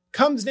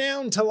 comes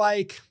down to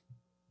like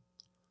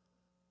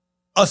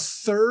a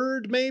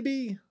third,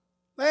 maybe,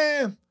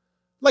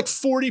 like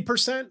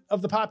 40%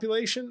 of the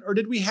population. Or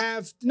did we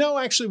have, no,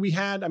 actually we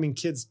had, I mean,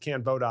 kids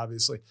can't vote,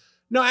 obviously.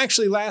 No,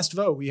 actually last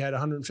vote, we had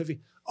 150,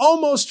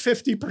 almost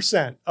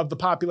 50% of the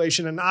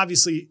population. And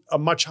obviously a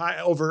much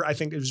higher over, I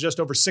think it was just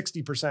over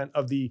 60%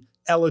 of the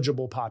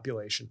eligible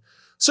population.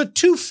 So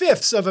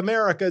 2/5 of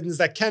Americans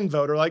that can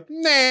vote are like,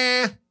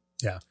 nah.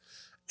 Yeah.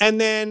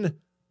 And then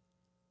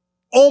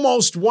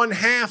almost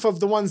 1/2 of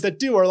the ones that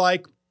do are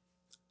like,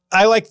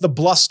 I like the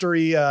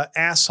blustery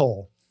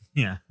asshole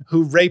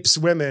who rapes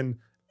women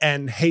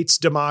and hates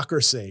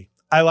democracy.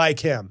 I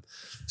like him.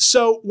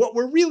 So what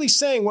we're really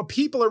saying, what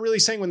people are really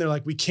saying when they're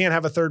like, we can't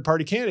have a third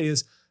party candidate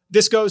is,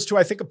 this goes to,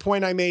 I think, a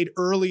point I made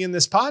early in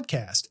this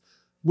podcast,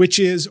 which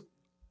is,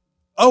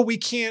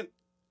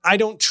 I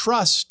don't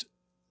trust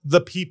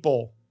the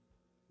people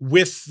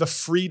with the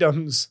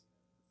freedoms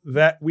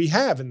that we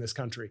have in this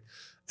country.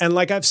 And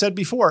like I've said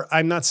before,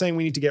 I'm not saying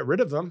we need to get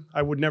rid of them.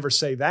 I would never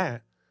say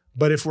that.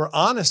 But if we're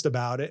honest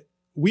about it,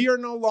 we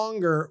no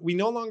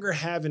longer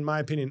have, in my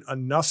opinion,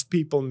 enough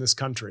people in this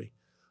country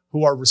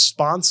who are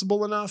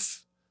responsible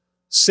enough,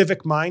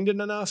 civic-minded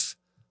enough,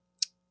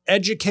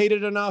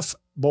 educated enough,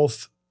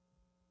 both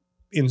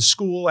in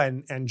school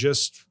and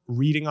just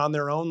reading on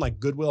their own, like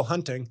Good Will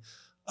Hunting,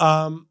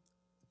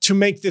 to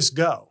make this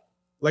go.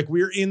 Like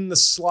we're in the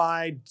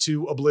slide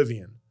to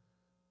oblivion.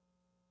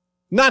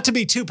 Not to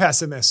be too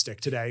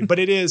pessimistic today, but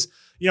it is,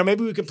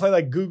 maybe we could play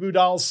like Goo Goo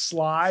Dolls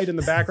Slide in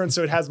the background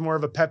so it has more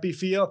of a peppy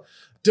feel.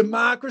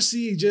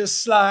 Democracy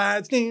just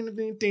slides.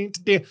 Anyway,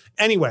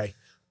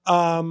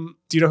 do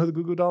you know who the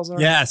Goo Goo Dolls are?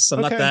 Yes,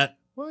 I'm not that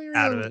you're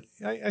out of it.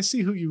 I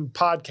see who you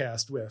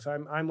podcast with.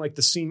 I'm like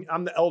the senior.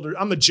 I'm the elder.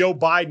 I'm the Joe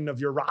Biden of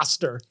your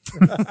roster.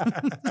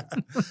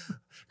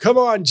 Come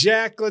on,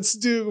 Jack. Let's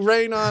do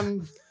Rain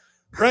on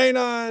Rain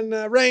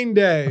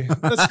Day.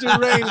 Let's do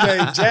Rain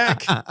Day,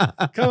 Jack.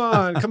 Come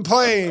on,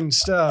 complain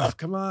stuff.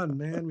 Come on,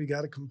 man. We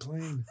got to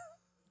complain.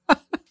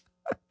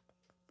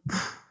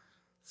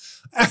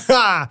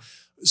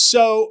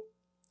 So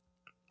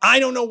I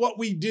don't know what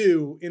we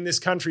do in this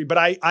country, but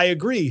I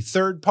agree.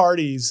 Third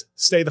parties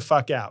stay the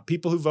fuck out.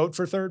 People who vote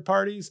for third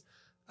parties,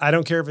 I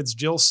don't care if it's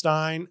Jill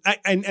Stein.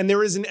 And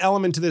there is an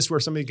element to this where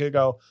somebody could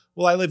go,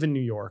 well, I live in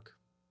New York.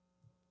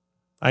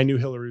 I knew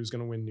Hillary was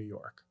going to win New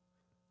York.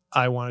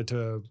 I wanted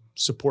to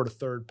support a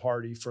third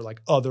party for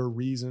like other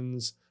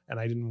reasons, and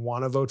I didn't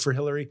want to vote for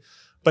Hillary.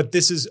 But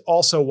this is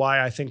also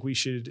why I think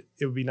it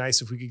would be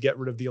nice if we could get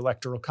rid of the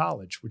Electoral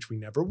College, which we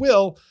never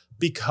will,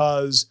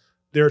 because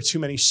there are too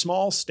many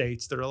small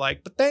states that are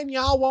like, but then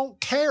y'all won't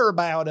care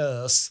about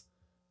us.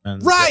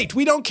 And right.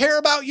 We don't care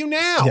about you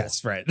now.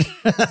 Yes, right.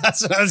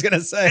 That's what I was going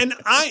to say. And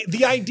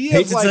the idea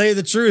hate of to tell you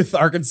the truth,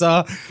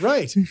 Arkansas.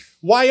 Right.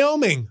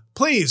 Wyoming,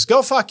 please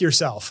go fuck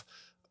yourself.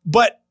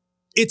 But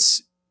at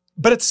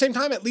the same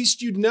time, at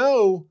least you'd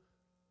know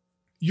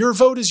your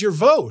vote is your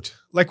vote.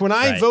 Like when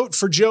I vote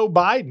for Joe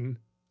Biden,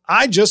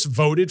 I just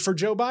voted for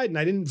Joe Biden.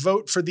 I didn't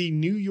vote for the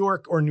New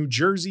York or New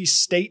Jersey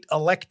state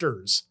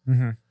electors.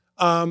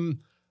 Mm-hmm.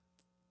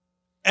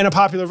 And a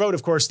popular vote,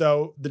 of course,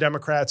 though, the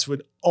Democrats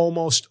would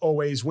almost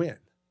always win.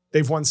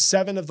 They've won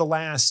 7 of the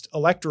last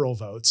electoral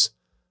votes,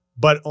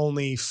 but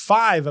only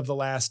 5 of the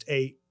last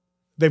 8.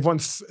 They've won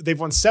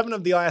 7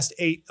 of the last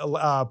 8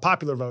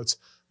 popular votes,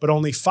 but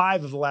only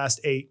 5 of the last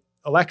 8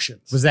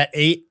 elections. Was that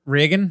 8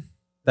 Reagan?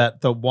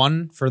 That the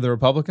one for the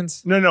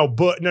Republicans? No.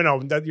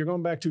 That you're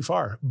going back too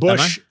far.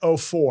 Bush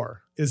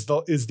 04 is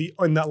the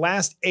in the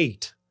last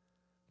 8.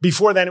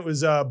 Before then, it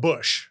was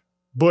Bush.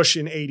 Bush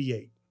in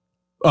 88.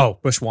 Oh,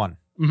 Bush won.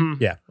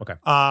 Mm-hmm. Yeah. Okay.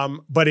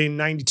 But in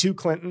 92,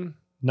 Clinton,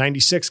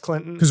 96,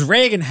 Clinton, because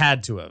Reagan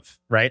had to have,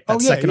 right?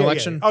 That second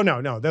election. Yeah. Oh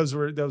no, those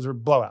were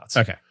blowouts.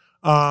 Okay.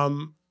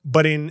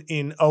 But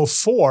in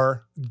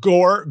 04,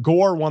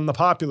 Gore won the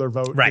popular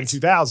vote in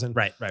 2000.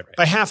 Right.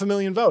 By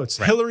 500,000 votes.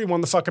 Right. Hillary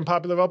won the fucking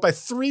popular vote by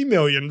 3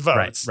 million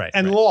votes.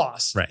 And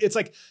lost. Right. It's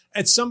like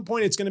at some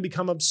point it's going to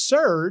become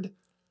absurd.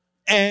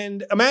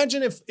 And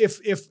imagine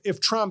if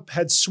Trump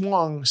had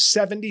swung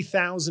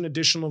 70,000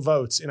 additional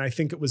votes, and I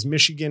think it was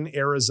Michigan,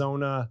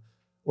 Arizona,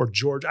 or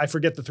Georgia. I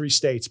forget the 3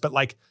 states, but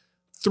like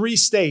 3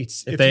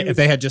 states. If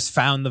they had just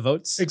found the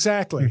votes.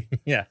 Exactly.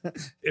 Yeah.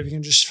 If you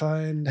can just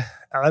find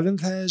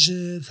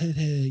 11,000,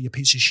 you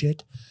piece of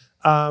shit.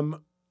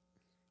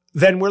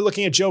 Then we're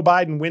looking at Joe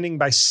Biden winning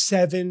by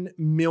 7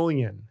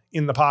 million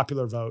in the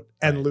popular vote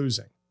and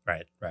losing.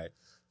 Right.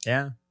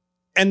 Yeah.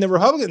 And the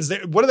Republicans,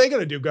 what are they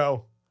going to do?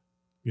 Go,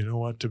 you know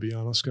what? To be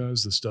honest,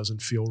 guys, this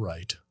doesn't feel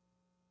right.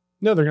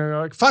 No, they're going to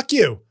go like, fuck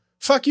you.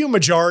 Fuck you,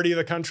 majority of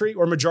the country,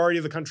 or majority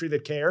of the country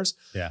that cares.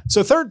 Yeah.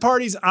 So third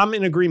parties, I'm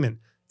in agreement.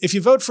 If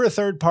you vote for a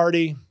third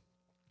party,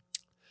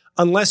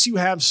 unless you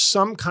have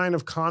some kind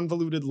of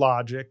convoluted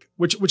logic,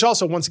 which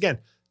also, once again,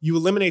 you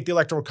eliminate the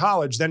Electoral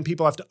College, then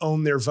people have to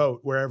own their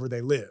vote wherever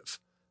they live.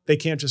 They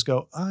can't just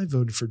go, I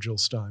voted for Jill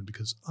Stein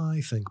because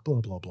I think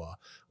blah, blah, blah.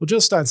 Well, Jill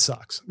Stein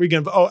sucks.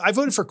 I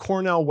voted for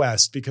Cornel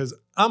West because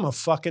I'm a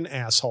fucking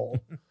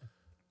asshole.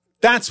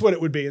 That's what it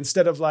would be.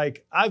 Instead of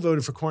like, I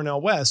voted for Cornel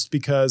West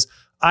because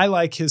I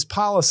like his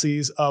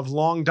policies of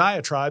long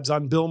diatribes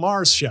on Bill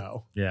Maher's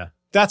show. Yeah.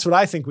 That's what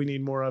I think we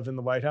need more of in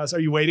the White House. Are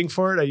you waiting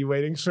for it? Are you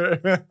waiting for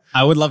it?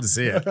 I would love to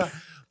see it.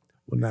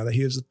 Well, now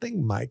here's the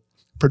thing, Mike.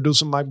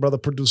 Producer Mike.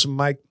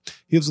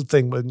 Here's the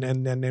thing.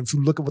 And if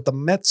you look at what the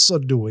Mets are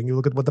doing,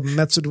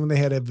 they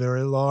had a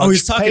very large payroll. Oh,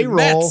 he's talking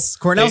Mets.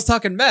 Cornell's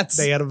talking Mets.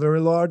 They had a very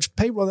large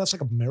payroll. That's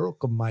like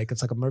America, Mike.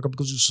 It's like America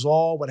because you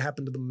saw what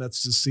happened to the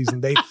Mets this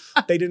season. They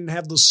didn't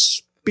have the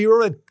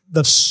spirit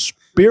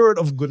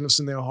of goodness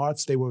in their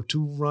hearts. They were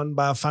too run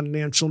by a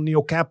financial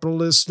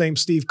neo-capitalist named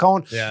Steve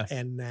Cohen. Yeah.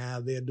 And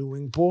now they're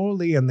doing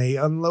poorly, and they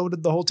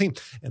unloaded the whole team.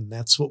 And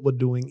that's what we're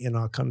doing in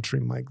our country,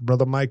 Mike,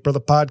 brother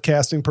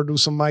podcasting,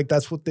 producer Mike.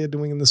 That's what they're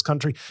doing in this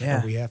country. Yeah.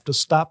 And we have to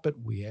stop it.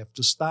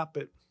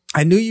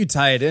 I knew you'd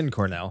tie it in,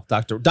 Cornell.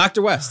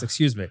 Dr. West,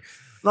 excuse me.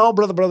 No,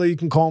 brother, you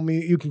can call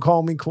me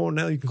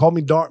Cornell. You can call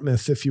me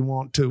Dartmouth if you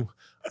want to.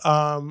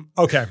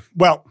 Okay.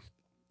 Well,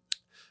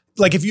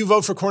 like if you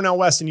vote for Cornel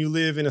West and you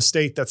live in a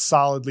state that's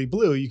solidly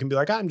blue, you can be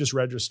like, I'm just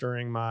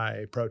registering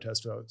my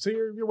protest vote. So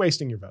you're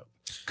wasting your vote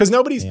because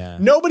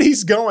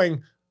nobody's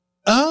going,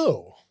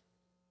 oh,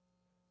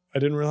 I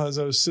didn't realize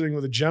I was sitting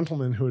with a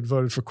gentleman who had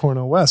voted for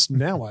Cornel West.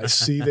 Now I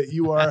see that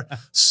you are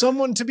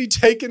someone to be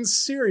taken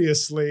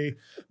seriously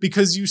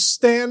because you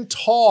stand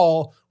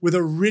tall with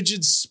a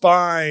rigid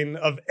spine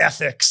of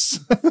ethics.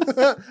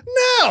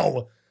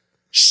 No,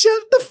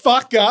 shut the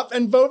fuck up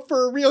and vote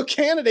for a real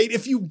candidate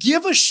if you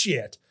give a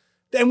shit.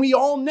 And we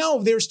all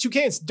know there's 2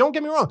 candidates. Don't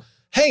get me wrong.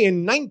 Hey,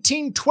 in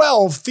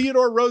 1912,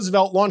 Theodore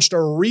Roosevelt launched a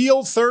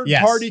real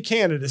third-party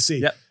candidacy.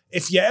 Yep.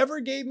 If you ever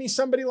gave me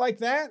somebody like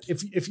that,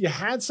 if you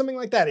had something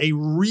like that, a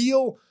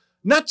real,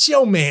 not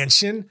Joe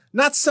Manchin,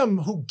 not some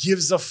who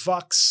gives a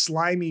fuck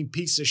slimy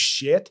piece of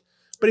shit,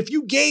 but if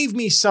you gave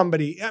me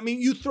somebody, I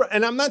mean,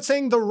 and I'm not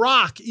saying The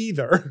Rock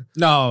either.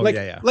 No,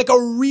 like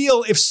a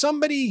real, if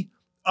somebody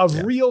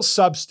of real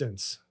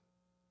substance.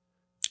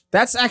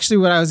 That's actually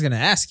what I was going to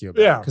ask you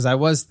about. Yeah. Because I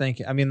was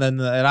thinking, I mean,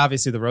 and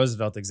obviously the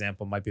Roosevelt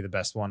example might be the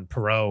best one.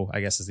 Perot, I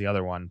guess, is the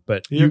other one.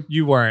 But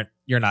you're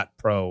not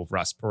pro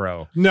Ross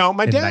Perot. No,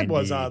 my dad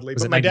was oddly,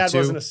 but my 92? dad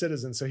wasn't a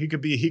citizen. So he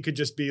could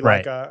just be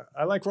like,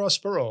 I like Ross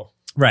Perot.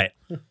 Right.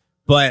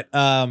 But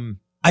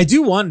I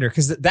do wonder,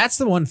 because that's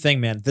the one thing,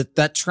 man,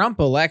 that Trump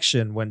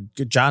election when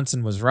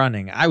Johnson was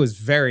running, I was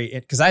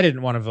because I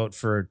didn't want to vote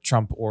for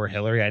Trump or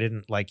Hillary. I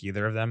didn't like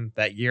either of them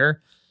that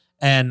year.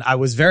 And I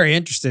was very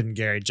interested in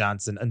Gary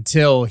Johnson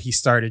until he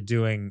started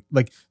doing,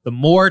 like, the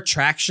more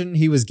traction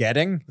he was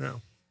getting,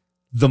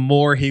 the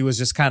more he was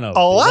just kind of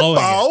blowing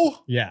it.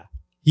 Yeah.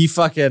 He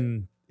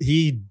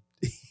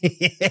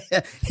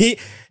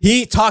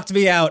talked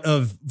me out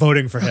of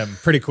voting for him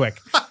pretty quick.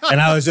 And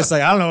I was just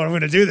like, I don't know what I'm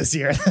going to do this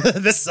year.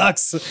 This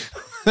sucks.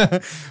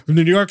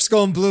 New York's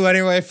going blue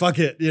anyway. Fuck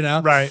it, you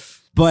know? Right.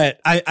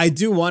 But I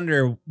do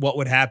wonder what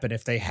would happen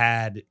if they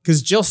had,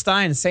 because Jill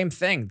Stein, same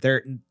thing.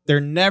 They're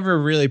never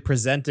really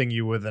presenting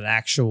you with an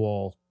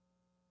actual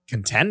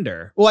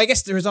contender. Well, I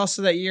guess there was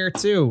also that year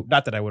too.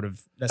 Not that I would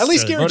have necessarily. At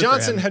least Gary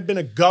Johnson had been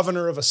a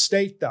governor of a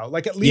state, though.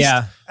 Like at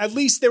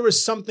least there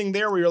was something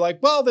there where you're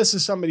like, well, this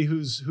is somebody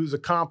who's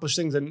accomplished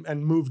things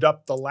and moved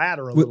up the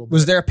ladder a little bit.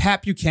 Was there a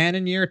Pat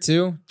Buchanan year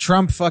too?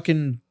 Trump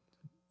fucking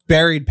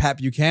buried Pat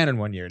Buchanan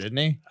one year, didn't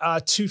he?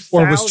 2000,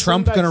 or was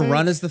Trump going to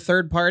run as the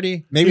third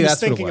party? Maybe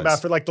that's thinking what it was.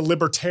 About for like the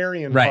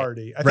Libertarian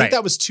Party. I think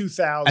that was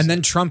 2000. And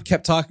then Trump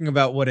kept talking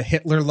about what a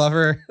Hitler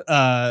lover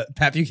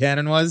Pat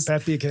Buchanan was.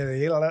 Pat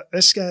Buchanan,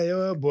 this guy,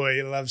 oh boy,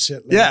 he loves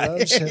Hitler. Yeah,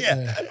 loves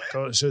Hitler.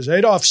 It says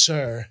Adolf,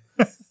 sir.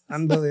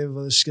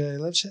 Unbelievable. This guy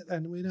loves Hitler,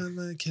 and we don't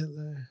like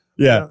Hitler.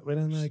 Yeah, we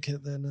don't like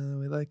Hitler. No,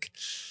 we like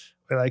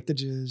the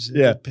Jews.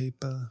 Yeah. Good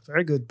people.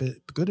 Very good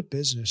at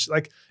business.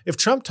 Like if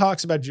Trump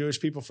talks about Jewish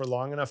people for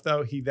long enough,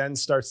 though, he then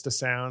starts to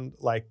sound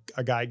like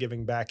a guy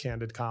giving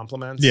backhanded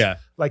compliments. Yeah.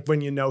 Like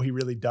when you know he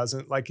really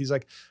doesn't. Like he's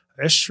like,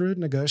 they're shrewd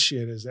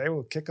negotiators. They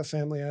will kick a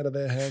family out of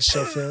their house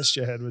so fast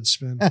your head would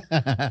spin.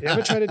 You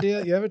ever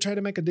try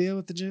to make a deal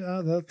with the Jews?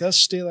 Oh, they'll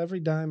steal every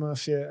dime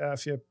off you.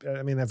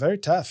 I mean, they're very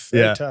tough.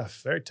 Very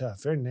tough.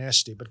 Very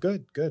nasty, but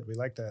good. We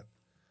like that.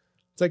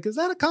 It's like, is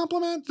that a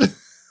compliment?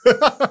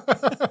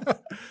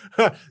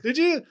 Did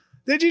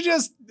you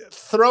just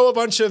throw a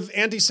bunch of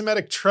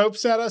anti-Semitic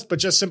tropes at us, but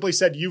just simply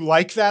said you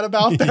like that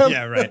about them?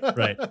 Yeah,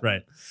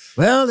 right.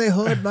 Well, they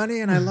hoard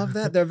money, and I love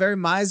that. They're very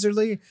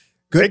miserly.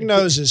 Big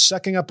noses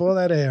sucking up all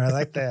that air. I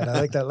like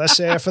that. Less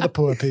air for the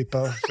poor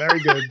people. Very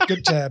good.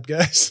 Good job,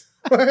 guys.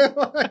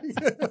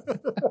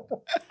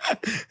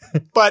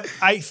 But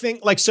I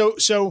think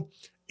so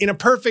in a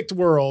perfect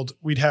world,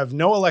 we'd have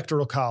no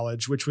electoral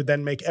college, which would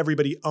then make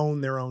everybody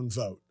own their own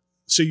vote.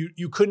 So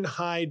you couldn't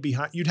hide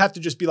behind, you'd have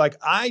to just be like,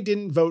 I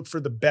didn't vote for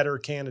the better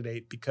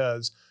candidate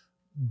because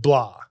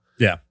blah.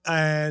 Yeah.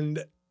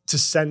 And to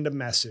send a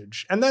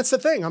message. And that's the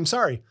thing. I'm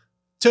sorry.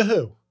 To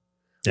who?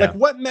 Yeah. Like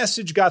what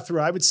message got through?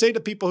 I would say to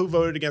people who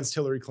voted against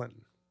Hillary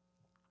Clinton,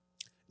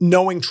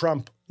 knowing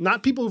Trump,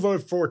 not people who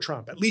voted for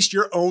Trump, at least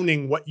you're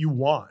owning what you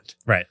want.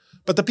 Right.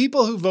 But the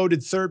people who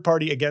voted third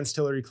party against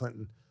Hillary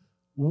Clinton,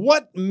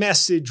 what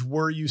message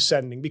were you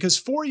sending? Because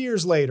 4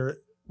 years later,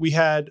 we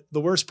had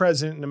the worst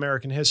president in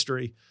American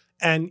history,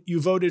 and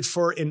you voted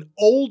for an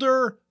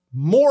older,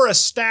 more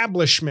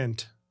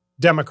establishment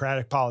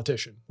Democratic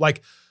politician,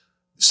 like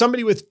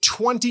somebody with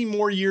 20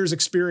 more years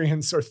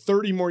experience or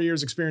 30 more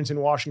years experience in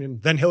Washington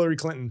than Hillary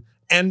Clinton,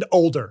 and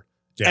older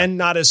and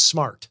not as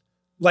smart.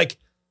 Like,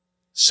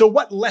 so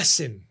what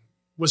lesson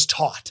was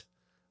taught?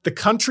 The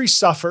country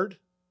suffered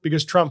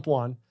because Trump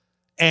won,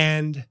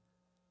 and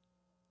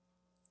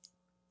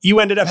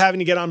you ended up having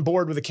to get on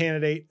board with a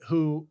candidate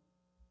who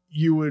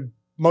you would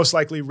most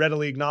likely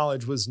readily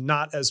acknowledge was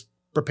not as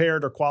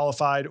prepared or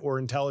qualified or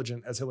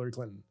intelligent as Hillary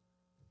Clinton.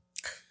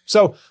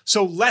 So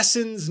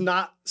lessons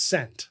not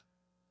sent.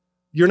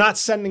 You're not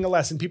sending a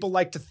lesson. People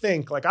like to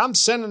think like, I'm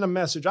sending a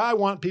message. I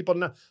want people to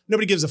know.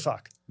 Nobody gives a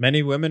fuck.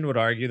 Many women would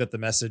argue that the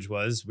message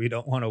was, we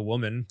don't want a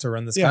woman to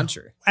run this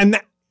country.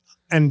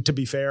 And to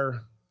be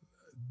fair,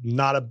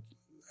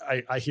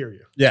 I hear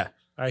you. Yeah.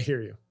 I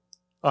hear you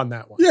on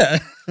that one. Yeah.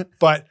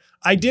 But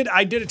I did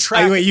a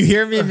track. Wait, you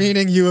hear me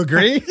meaning you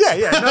agree?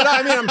 Yeah. No,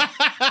 I mean,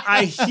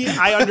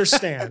 I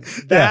understand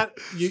that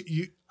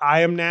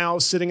I am now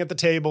sitting at the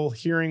table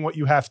hearing what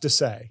you have to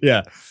say.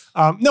 Yeah.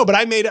 No, but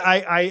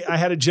I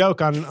had a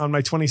joke on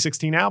my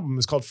 2016 album. It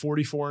was called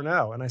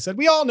 44-0. And I said,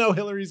 we all know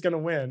Hillary's going to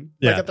win.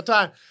 Like at the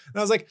time. And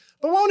I was like,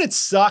 but won't it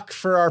suck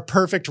for our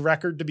perfect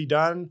record to be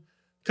done?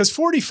 Because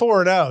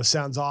 44-0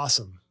 sounds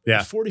awesome. Yeah.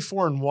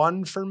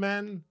 44-1 for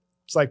men.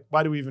 It's like,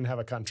 why do we even have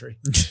a country?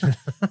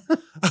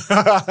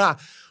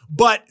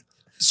 But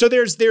so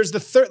there's the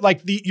third,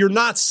 you're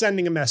not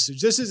sending a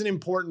message. This is an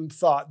important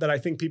thought that I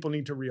think people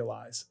need to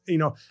realize. You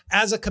know,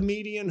 as a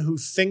comedian who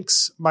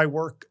thinks my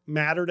work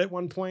mattered at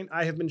one point,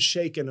 I have been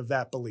shaken of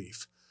that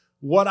belief.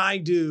 What I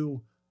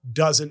do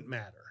doesn't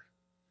matter.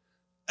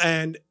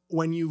 And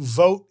when you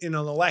vote in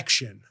an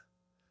election,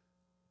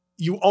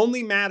 you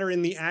only matter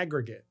in the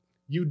aggregate.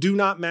 You do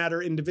not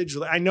matter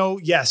individually. I know,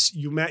 yes,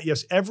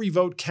 every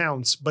vote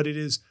counts, but it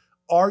is,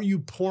 are you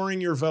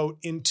pouring your vote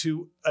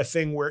into a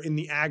thing where in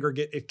the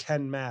aggregate it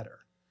can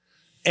matter?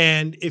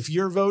 And if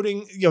you're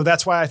voting,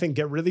 that's why I think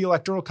get rid of the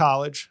Electoral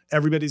College.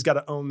 Everybody's got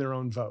to own their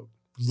own vote,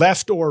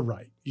 left or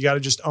right. You got to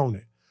just own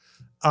it.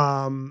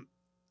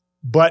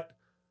 But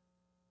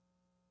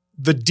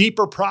The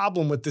deeper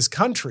problem with this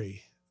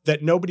country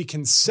that nobody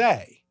can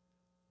say,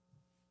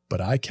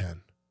 but I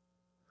can,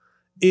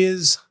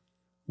 is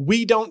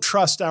we don't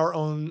trust our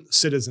own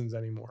citizens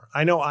anymore.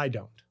 I know I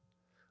don't.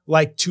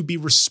 Like, to be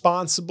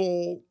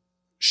responsible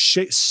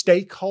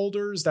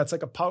stakeholders, that's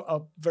like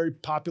a very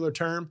popular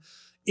term,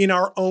 in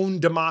our own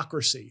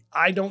democracy.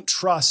 I don't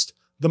trust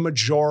the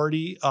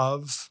majority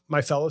of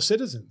my fellow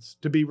citizens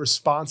to be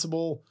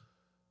responsible,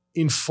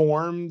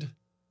 informed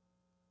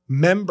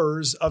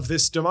members of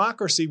this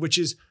democracy, which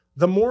is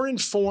the more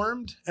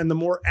informed and the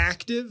more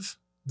active,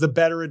 the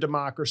better a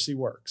democracy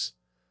works.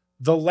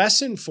 The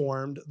less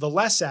informed, the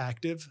less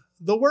active,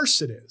 the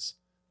worse it is.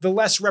 The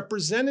less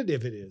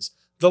representative it is,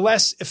 the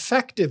less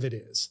effective it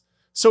is.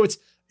 So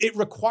it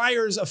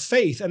requires a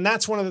faith. And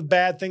that's one of the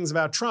bad things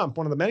about Trump,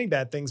 one of the many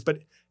bad things, but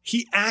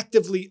he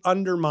actively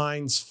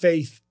undermines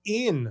faith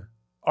in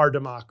our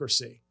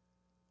democracy,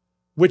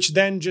 which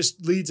then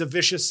just leads a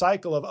vicious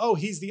cycle of, oh,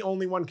 he's the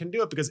only one can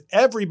do it because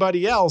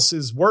everybody else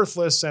is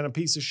worthless and a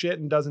piece of shit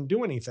and doesn't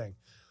do anything.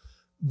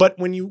 But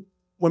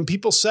when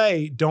people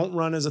say don't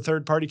run as a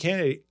third party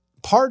candidate,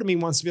 part of me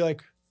wants to be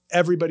like,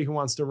 everybody who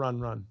wants to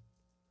run.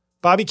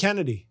 Bobby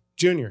Kennedy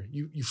Jr.,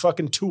 you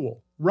fucking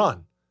tool,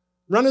 run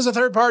as a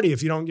third party.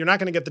 If you're not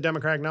going to get the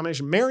Democratic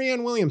nomination.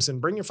 Marianne Williamson,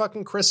 bring your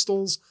fucking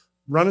crystals,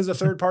 run as a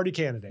third party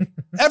candidate.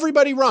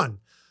 Everybody run.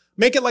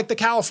 Make it like the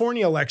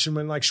California election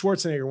when like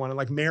Schwarzenegger won and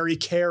like Mary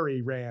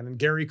Carey ran and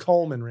Gary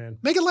Coleman ran.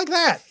 Make it like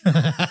that.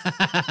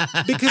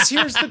 Because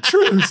here's the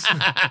truth.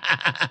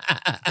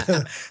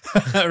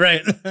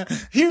 Right.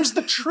 Here's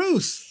the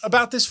truth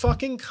about this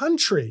fucking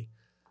country.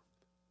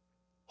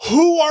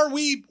 Who are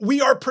we?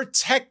 We are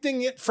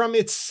protecting it from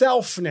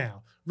itself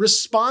now.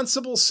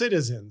 Responsible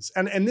citizens.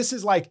 And this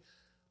is like,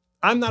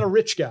 I'm not a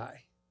rich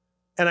guy.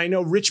 And I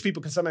know rich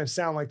people can sometimes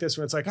sound like this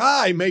when it's like,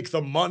 I make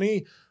the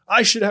money.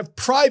 I should have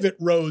private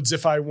roads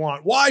if I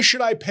want. Why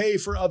should I pay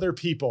for other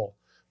people?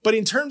 But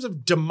in terms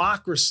of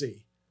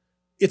democracy,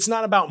 it's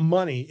not about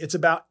money. It's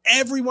about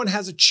everyone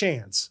has a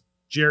chance,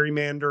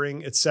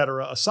 gerrymandering, et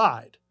cetera,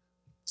 aside.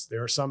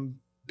 There are some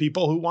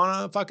people who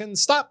want to fucking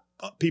stop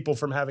people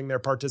from having their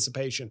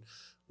participation,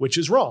 which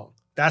is wrong.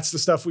 That's the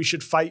stuff we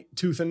should fight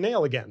tooth and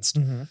nail against.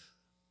 Mm-hmm.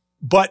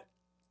 But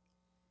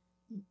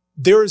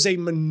there is a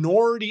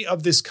minority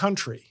of this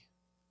country.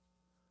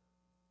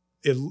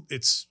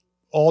 It's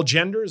all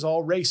genders,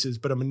 all races,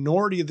 but a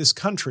minority of this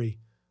country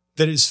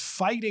that is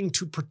fighting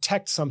to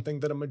protect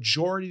something that a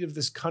majority of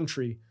this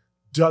country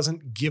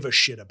doesn't give a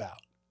shit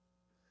about.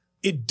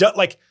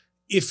 Like,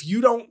 if you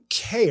don't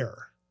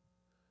care,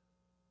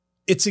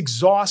 it's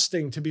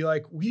exhausting to be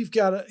like, we've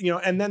got to,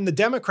 and then the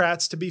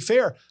Democrats, to be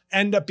fair,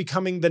 end up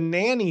becoming the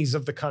nannies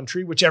of the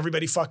country, which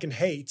everybody fucking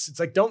hates. It's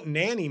like, don't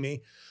nanny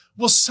me.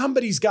 Well,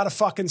 somebody's got to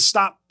fucking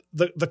stop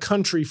the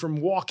country from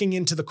walking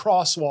into the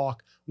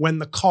crosswalk when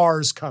the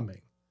car's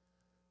coming.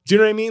 Do you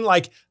know what I mean?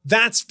 Like,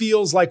 that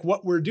feels like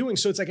what we're doing.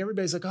 So it's like,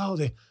 everybody's like, oh,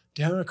 the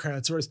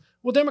Democrats.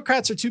 Well,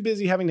 Democrats are too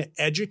busy having to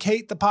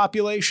educate the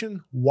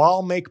population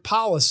while make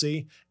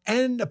policy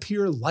and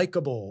appear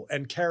likable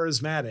and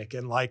charismatic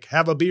and like,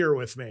 have a beer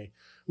with me.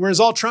 Whereas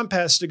all Trump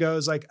has to go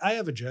is like, I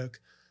have a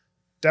joke.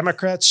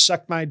 Democrats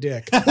suck my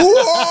dick.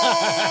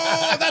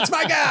 Whoa, that's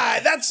my guy.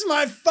 That's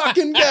my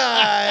fucking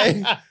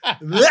guy.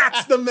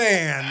 That's the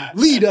man.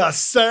 Lead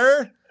us,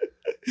 sir.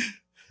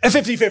 A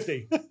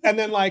 50-50. And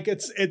then like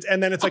it's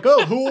like,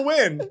 oh, who will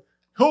win?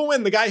 Who will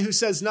win? The guy who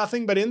says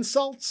nothing but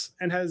insults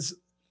and has,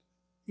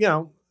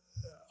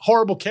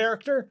 horrible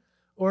character,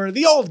 or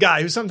the old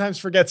guy who sometimes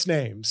forgets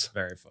names.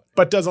 Very funny.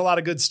 But does a lot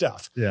of good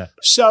stuff. Yeah.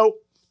 So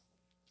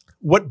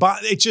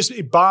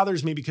it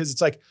bothers me because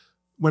it's like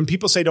when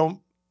people say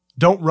don't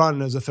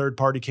run as a third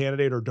party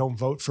candidate or don't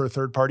vote for a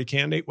third party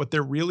candidate, what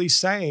they're really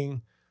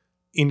saying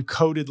in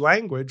coded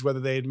language, whether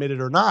they admit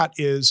it or not,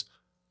 is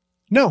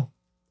no,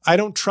 I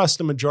don't trust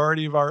the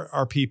majority of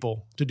our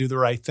people to do the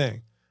right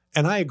thing.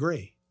 And I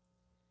agree.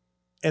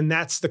 And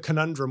that's the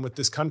conundrum with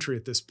this country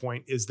at this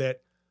point, is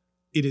that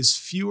it is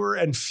fewer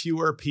and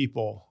fewer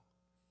people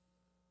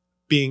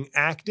being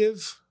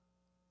active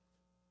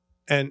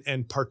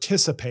and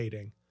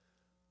participating.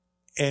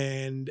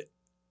 And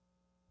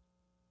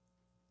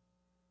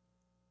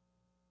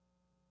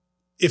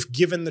if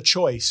given the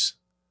choice,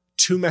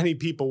 too many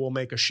people will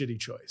make a shitty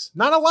choice.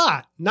 Not a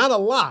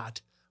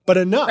lot, but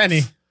enough.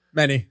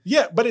 Many.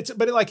 Yeah, but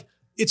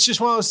it's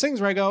just one of those things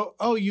where I go,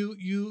 oh,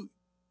 you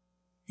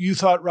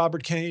thought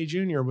Robert Kennedy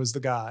Jr. was the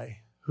guy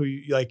who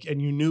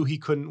and you knew he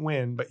couldn't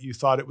win, but you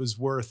thought it was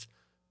worth,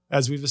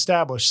 as we've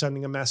established,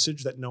 sending a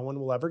message that no one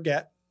will ever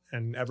get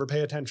and ever pay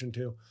attention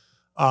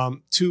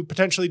to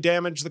potentially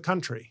damage the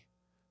country.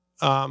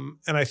 And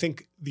I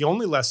think the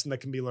only lesson that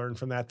can be learned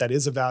from that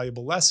is a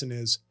valuable lesson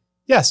is,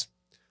 yes,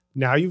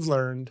 now you've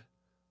learned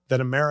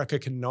that America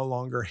can no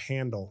longer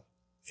handle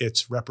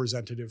its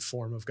representative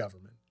form of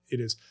government.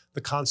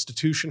 The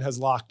Constitution has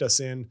locked us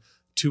in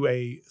to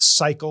a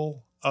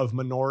cycle of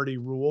minority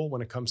rule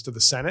when it comes to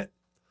the Senate,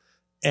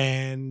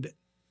 and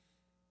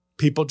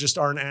people just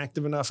aren't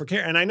active enough or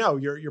care. And I know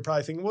you're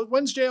probably thinking, well,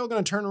 when's JL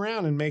going to turn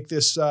around and make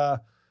this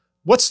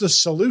what's the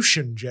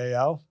solution,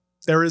 JL?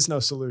 There is no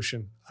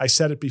solution. I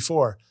said it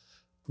before.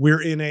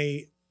 We're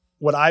in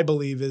what I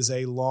believe is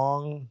a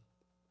long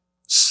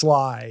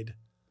slide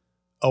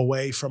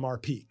away from our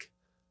peak.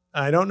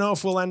 I don't know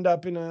if we'll end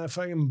up in a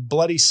fucking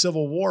bloody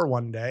civil war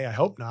one day. I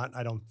hope not.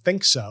 I don't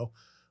think so.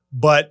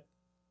 But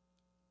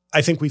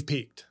I think we've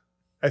peaked.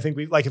 I think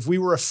if we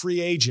were a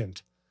free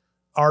agent,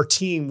 our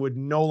team would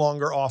no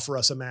longer offer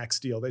us a max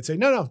deal. They'd say,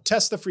 no,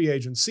 test the free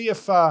agent. See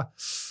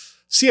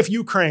if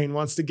Ukraine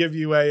wants to give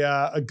you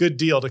a good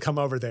deal to come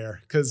over there,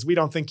 because we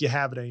don't think you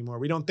have it anymore.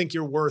 We don't think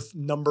you're worth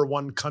number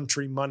one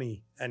country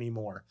money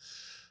anymore.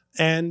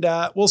 And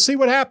we'll see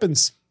what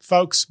happens,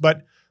 folks.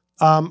 But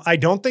I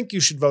don't think you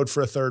should vote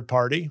for a third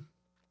party.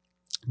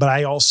 But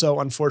I also,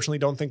 unfortunately,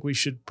 don't think we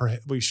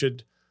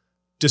should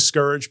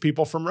discourage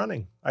people from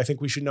running. I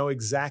think we should know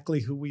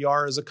exactly who we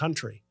are as a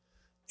country.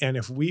 And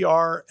if we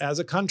are, as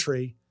a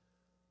country,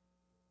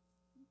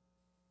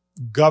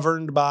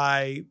 governed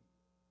by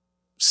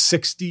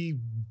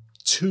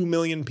 62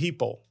 million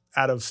people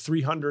out of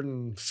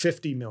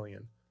 350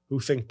 million who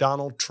think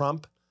Donald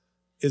Trump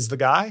is the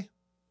guy,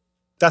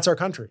 that's our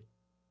country.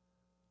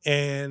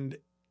 And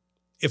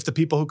if the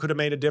people who could have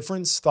made a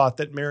difference thought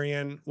that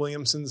Marianne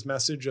Williamson's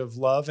message of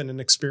love and an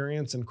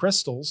experience and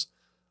crystals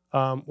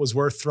was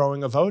worth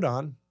throwing a vote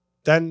on,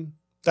 then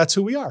that's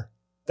who we are.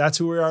 That's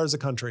who we are as a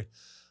country.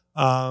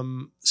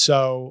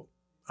 So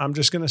I'm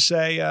just going to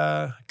say,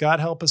 God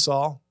help us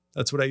all.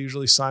 That's what I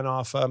usually sign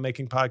off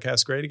Making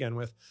Podcasts Great Again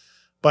with.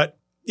 But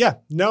yeah,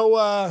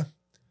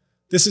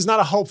 this is not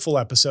a hopeful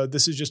episode.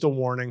 This is just a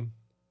warning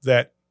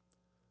that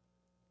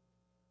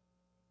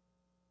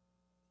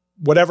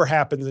whatever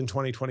happens in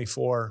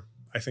 2024,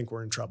 I think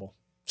we're in trouble.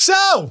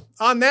 So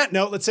on that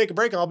note, let's take a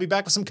break. I'll be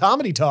back with some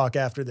comedy talk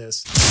after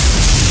this.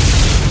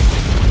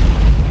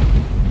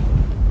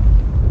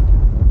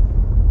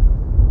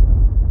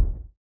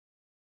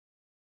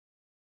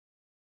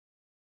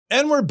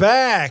 And we're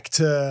back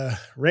to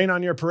Rain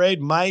on Your Parade.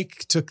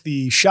 Mike took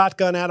the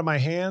shotgun out of my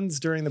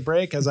hands during the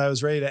break as I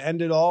was ready to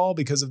end it all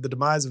because of the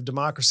demise of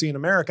democracy in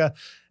America.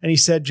 And he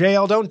said,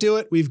 JL, don't do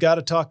it. We've got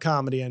to talk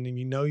comedy. And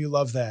you know you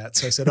love that.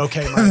 So I said,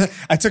 okay, Mike.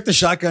 I took the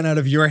shotgun out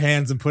of your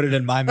hands and put it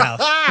in my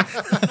mouth.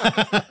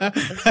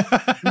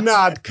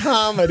 Not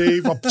comedy.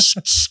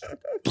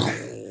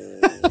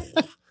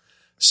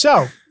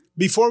 So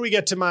before we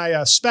get to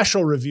my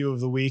special review of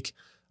the week,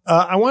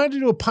 I wanted to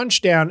do a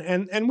punch down,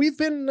 and we've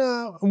been,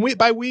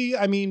 by we,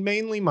 I mean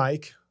mainly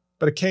Mike,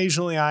 but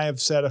occasionally I have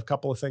said a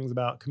couple of things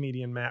about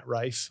comedian Matt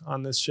Rife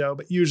on this show,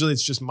 but usually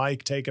it's just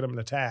Mike taking him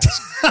to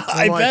task.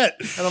 I bet.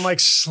 And I'm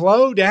like,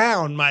 slow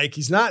down, Mike.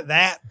 He's not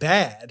that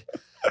bad.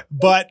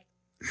 But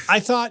I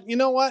thought, you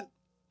know what?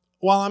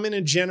 While I'm in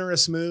a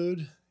generous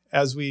mood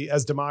as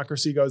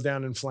democracy goes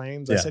down in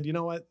flames, I said, you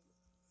know what?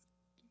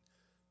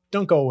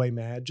 Don't go away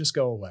mad. Just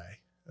go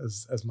away,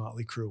 as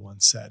Motley Crue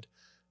once said.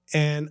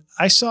 And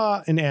I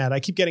saw an ad. I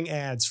keep getting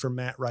ads for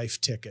Matt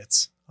Rife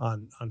tickets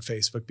on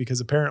Facebook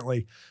because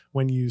apparently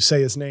when you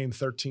say his name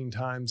 13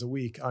 times a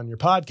week on your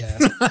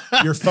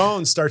podcast, your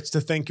phone starts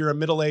to think you're a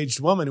middle-aged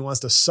woman who wants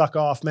to suck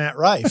off Matt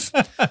Rife.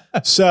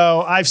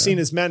 So I've seen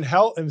his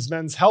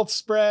men's health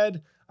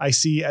spread. I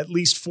see at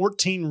least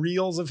 14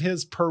 reels of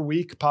his per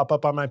week pop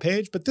up on my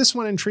page, but this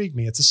one intrigued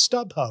me. It's a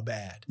StubHub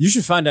ad. You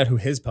should find out who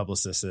his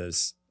publicist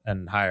is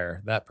and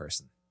hire that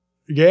person.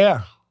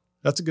 Yeah,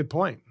 that's a good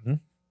point. Mm-hmm.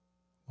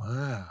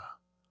 Wow.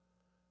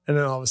 And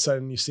then all of a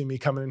sudden you see me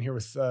coming in here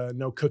with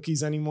no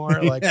cookies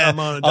anymore. Like, I'm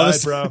on a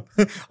diet, bro.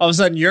 All of a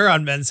sudden you're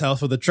on Men's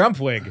Health with a Trump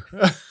wig.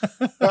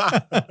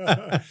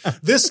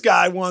 This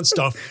guy wants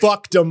to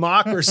fuck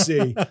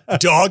democracy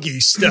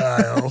doggy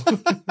style.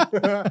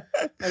 And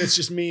it's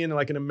just me in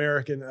like an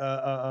American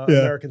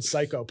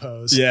Psycho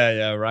pose.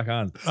 Yeah. Rock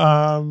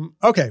on.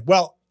 Okay.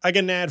 Well, I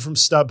get an ad from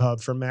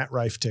StubHub for Matt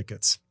Rife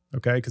tickets.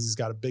 Okay. Because he's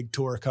got a big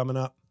tour coming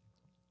up.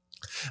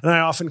 And I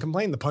often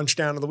complain the punch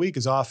down of the week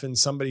is often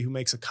somebody who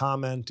makes a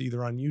comment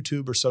either on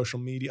YouTube or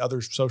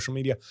other social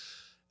media,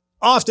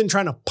 often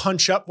trying to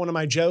punch up one of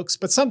my jokes,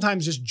 but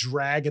sometimes just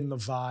dragging the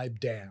vibe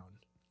down.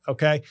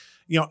 Okay.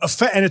 You know,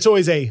 and it's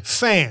always a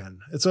fan.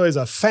 It's always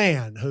a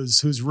fan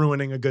who's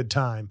ruining a good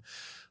time.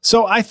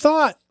 So I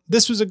thought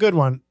this was a good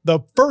one. The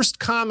first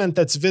comment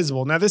that's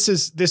visible. Now this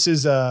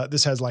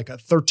has like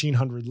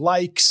 1,300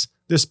 likes,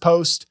 this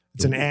post.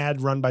 It's an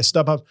ad run by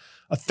StubHub.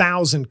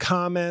 1,000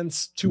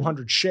 comments,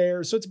 200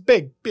 shares. So it's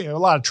big, a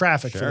lot of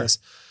traffic for this.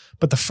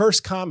 But the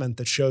first comment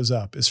that shows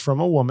up is from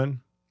a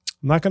woman.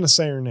 I'm not going to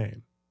say her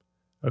name.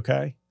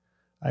 Okay.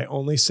 I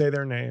only say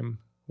their name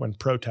when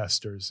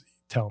protesters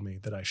tell me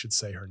that I should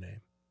say her name.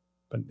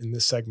 But in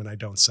this segment, I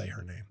don't say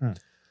her name.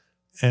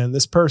 And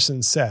this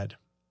person said,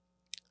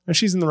 and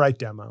she's in the right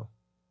demo,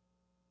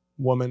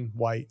 woman,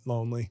 white,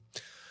 lonely.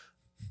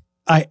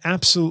 I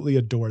absolutely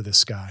adore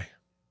this guy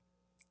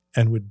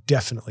and would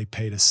definitely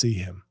pay to see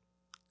him. :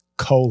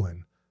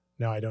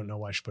 Now, I don't know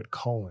why she put :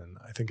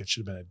 I think it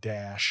should have been a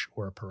dash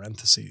or a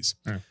parentheses.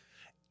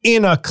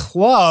 In a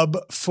club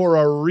for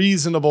a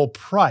reasonable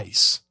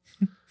price.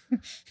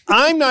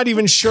 I'm not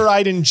even sure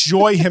I'd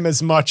enjoy him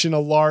as much in a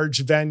large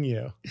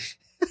venue.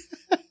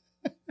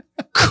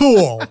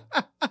 Cool.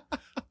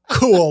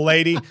 Cool,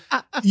 lady.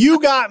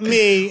 You got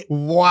me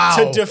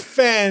to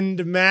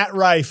defend Matt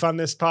Rife on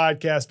this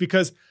podcast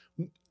because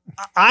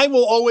I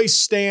will always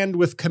stand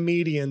with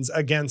comedians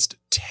against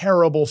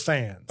terrible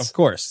fans. Of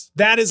course.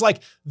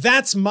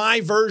 That's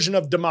my version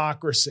of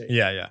democracy.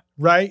 Yeah.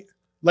 Right?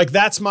 Like,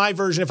 that's my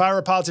version. If I were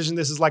a politician,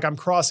 this is like I'm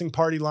crossing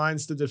party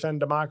lines to defend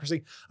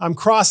democracy. I'm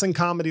crossing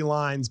comedy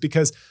lines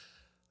because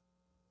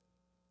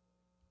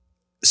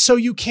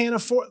you can't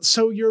afford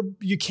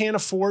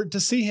to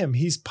see him.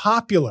 He's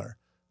popular.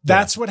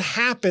 That's what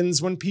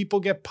happens when people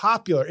get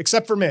popular,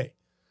 except for me.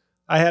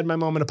 I had my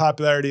moment of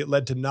popularity. It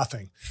led to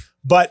nothing.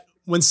 But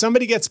when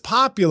somebody gets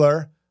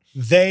popular,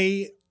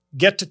 they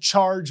get to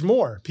charge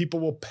more. People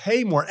will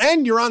pay more.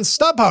 And you're on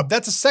StubHub.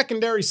 That's a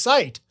secondary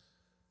site.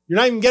 You're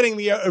not even getting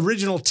the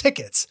original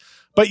tickets.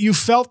 But you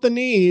felt the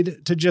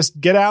need to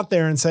just get out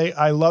there and say,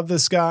 I love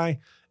this guy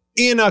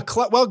in a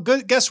club. Well,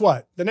 guess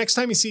what? The next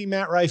time you see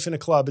Matt Rife in a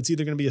club, it's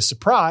either going to be a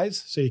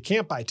surprise, so you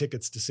can't buy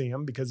tickets to see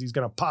him because he's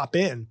going to pop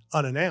in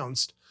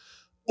unannounced,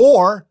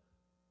 or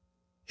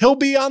he'll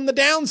be on the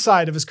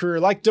downside of his career,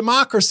 like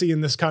democracy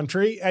in this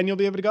country, and you'll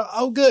be able to go,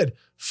 oh, good,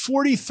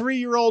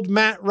 43-year-old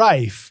Matt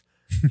Rife.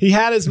 He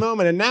had his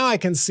moment, and now I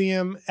can see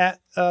him at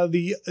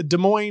the Des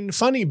Moines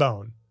Funny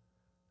Bone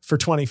for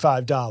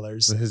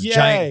 $25. With his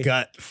giant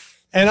gut.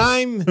 And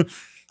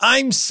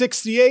I'm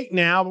 68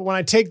 now, but when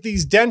I take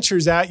these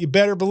dentures out, you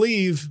better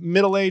believe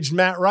middle-aged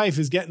Matt Rife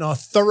is getting a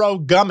thorough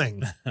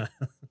gumming.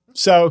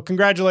 So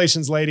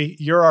congratulations, lady.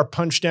 You're our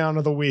punch down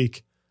of the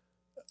week.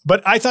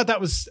 But I thought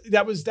that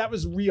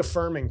was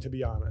reaffirming, to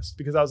be honest,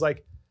 because I was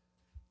like,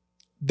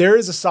 there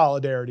is a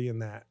solidarity in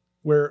that,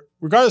 where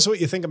regardless of what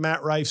you think of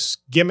Matt Rife's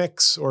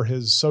gimmicks or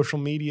his social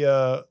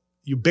media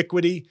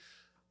ubiquity,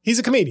 he's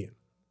a comedian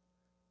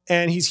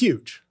and he's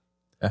huge.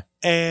 Yeah.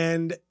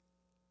 And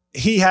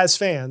he has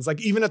fans,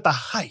 like even at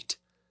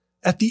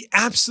the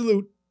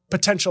absolute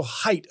potential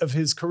height of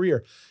his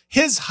career.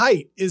 His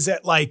height is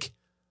at like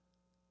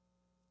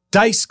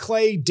Dice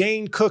Clay,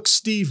 Dane Cook,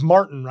 Steve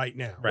Martin right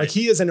now. Right. Like,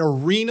 he is an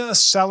arena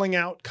selling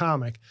out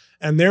comic,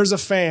 and there's a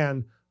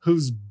fan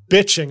who's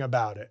bitching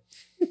about it.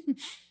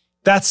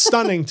 That's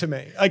stunning to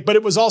me. Like, but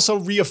it was also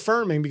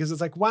reaffirming because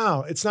it's like,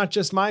 wow, it's not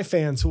just my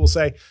fans who will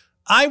say,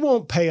 I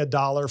won't pay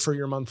 $1 for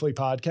your monthly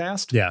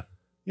podcast. Yeah.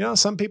 You know,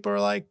 some people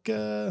are like,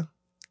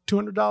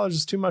 $200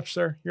 is too much,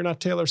 sir. You're not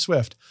Taylor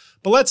Swift.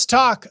 But let's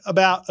talk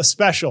about a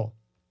special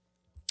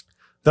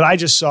that I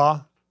just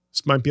saw.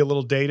 This might be a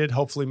little dated.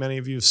 Hopefully many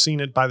of you have seen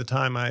it by the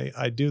time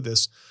I do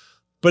this.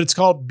 But it's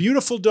called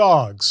Beautiful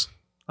Dogs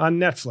on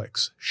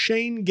Netflix.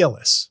 Shane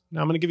Gillis.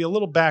 Now I'm going to give you a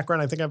little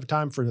background. I think I have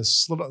time for a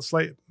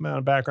slight amount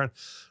of background.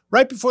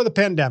 Right before the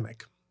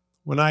pandemic,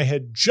 when I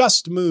had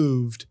just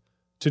moved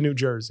to New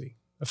Jersey,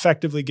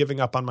 effectively giving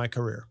up on my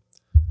career.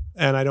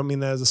 And I don't mean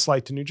that as a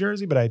slight to New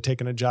Jersey, but I had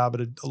taken a job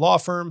at a law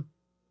firm,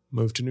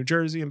 moved to New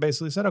Jersey, and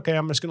basically said, okay,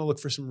 I'm just going to look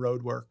for some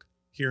road work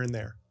here and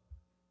there.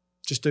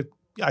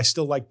 I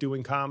still like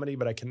doing comedy,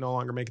 but I can no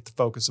longer make it the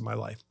focus of my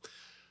life.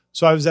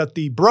 So I was at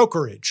the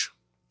Brokerage,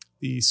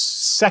 the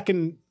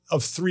second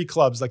of three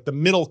clubs, like the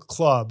middle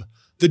club,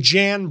 the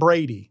Jan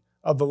Brady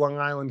of the Long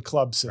Island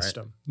club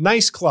system. Right.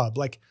 Nice club,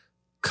 like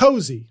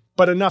cozy,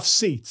 but enough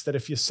seats that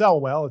if you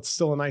sell well, it's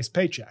still a nice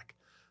paycheck.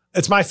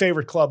 It's my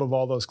favorite club of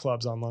all those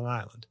clubs on Long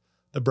Island,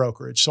 the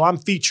Brokerage. So I'm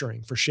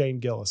featuring for Shane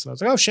Gillis. And I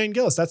was like, oh, Shane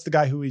Gillis, that's the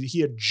guy who he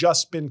had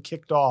just been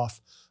kicked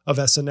off of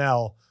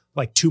SNL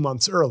like 2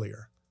 months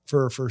earlier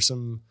for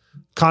some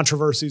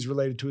controversies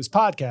related to his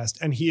podcast.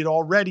 And he had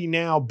already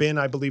now been,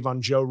 I believe,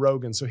 on Joe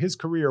Rogan. So his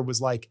career was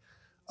like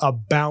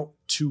about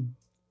to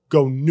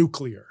go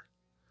nuclear.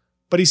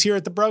 But he's here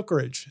at the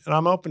Brokerage and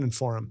I'm opening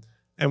for him.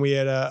 And we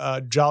had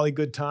a jolly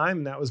good time.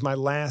 And that was my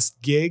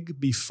last gig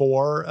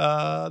before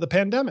the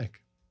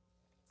pandemic.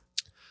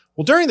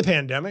 Well, during the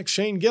pandemic,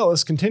 Shane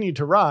Gillis continued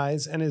to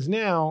rise and is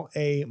now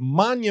a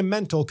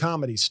monumental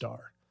comedy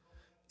star.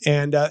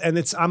 And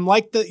I'm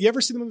like you ever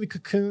see the movie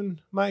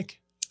Cocoon, Mike?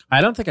 I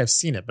don't think I've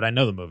seen it, but I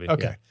know the movie.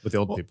 Okay. Yeah, with the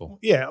old people.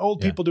 Yeah,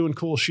 old people doing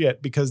cool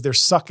shit because they're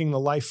sucking the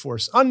life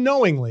force.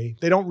 Unknowingly,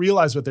 they don't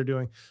realize what they're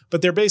doing,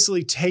 but they're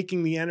basically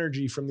taking the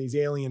energy from these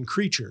alien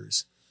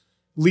creatures,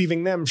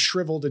 leaving them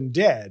shriveled and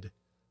dead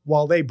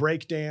while they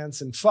break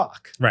dance and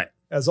fuck. Right.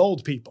 As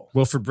old people.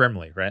 Wilford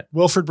Brimley, right?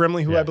 Wilford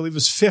Brimley, who I believe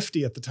was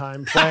 50 at the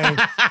time, playing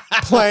no,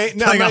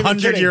 playing a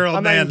 100-year-old man.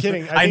 I'm not even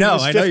kidding. I know.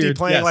 He was 50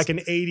 playing like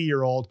an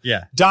 80-year-old.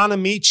 Yeah. Don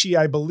Amici,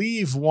 I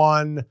believe,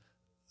 won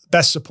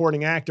Best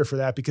Supporting Actor for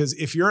that, because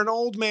if you're an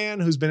old man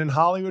who's been in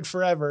Hollywood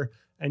forever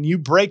and you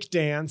break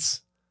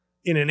dance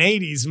in an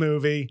 80s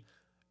movie,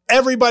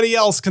 everybody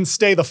else can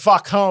stay the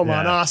fuck home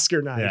on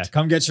Oscar night. Yeah,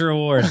 come get your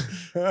award.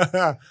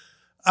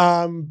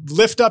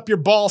 Lift up your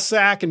ball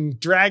sack and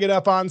drag it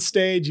up on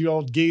stage, you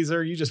old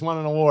geezer. You just won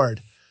an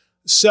award.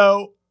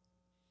 So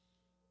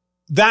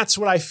that's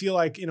what I feel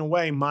like, in a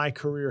way, my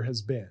career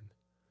has been.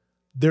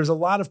 There's a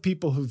lot of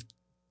people who've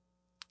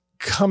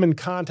come in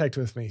contact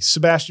with me.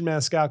 Sebastian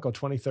Maniscalco,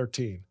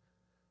 2013.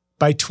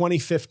 By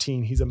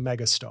 2015, he's a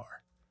megastar.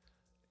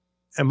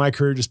 And my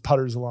career just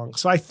putters along.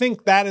 So I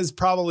think that is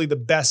probably the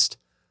best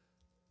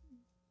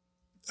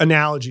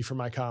analogy for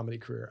my comedy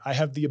career. I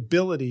have the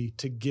ability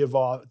to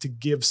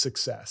give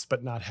success,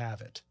 but not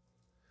have it.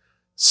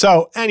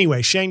 So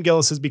anyway, Shane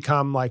Gillis has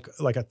become like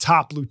a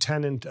top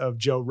lieutenant of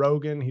Joe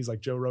Rogan. He's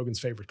like Joe Rogan's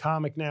favorite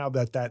comic now.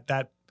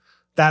 That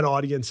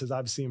audience has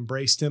obviously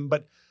embraced him.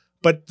 But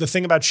the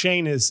thing about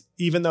Shane is,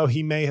 even though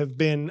he may have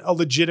been a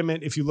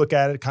legitimate, if you look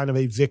at it, kind of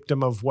a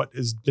victim of what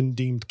has been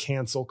deemed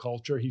cancel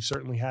culture, he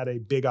certainly had a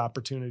big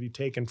opportunity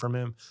taken from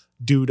him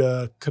due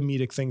to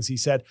comedic things he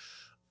said.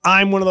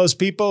 I'm one of those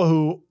people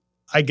who,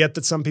 I get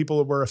that some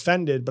people were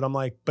offended, but I'm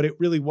like, but it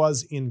really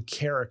was in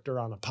character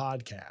on a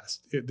podcast.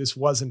 This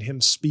wasn't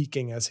him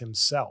speaking as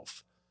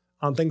himself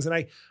on things. And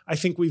I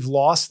think we've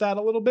lost that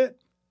a little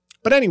bit.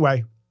 But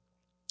anyway,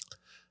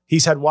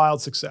 he's had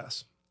wild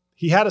success.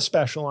 He had a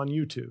special on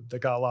YouTube that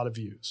got a lot of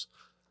views.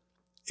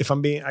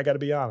 I got to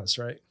be honest,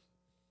 right?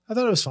 I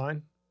thought it was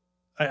fine.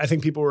 I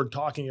think people were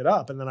talking it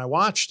up. And then I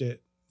watched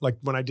it, like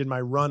when I did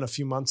my run a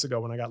few months ago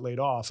when I got laid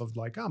off, of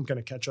like, oh, I'm going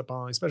to catch up on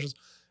all these specials.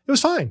 It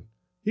was fine.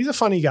 He's a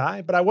funny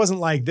guy, but I wasn't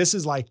like, this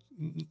is like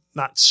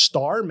not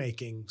star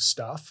making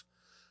stuff.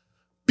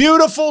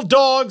 Beautiful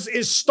Dogs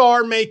is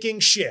star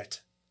making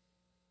shit.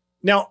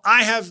 Now,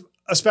 I have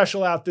a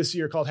special out this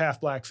year called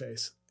Half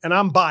Blackface, and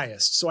I'm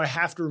biased, so I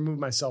have to remove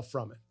myself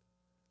from it.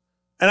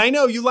 And I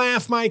know you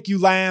laugh, Mike, you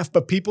laugh,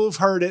 but people who've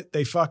heard it,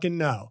 they fucking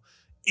know.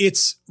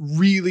 It's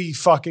really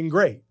fucking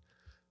great.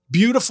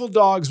 Beautiful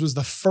Dogs was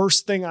the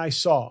first thing I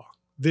saw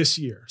this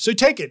year. So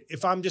take it,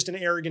 if I'm just an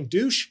arrogant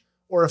douche,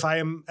 or if I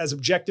am as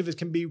objective as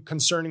can be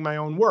concerning my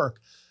own work,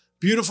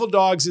 Beautiful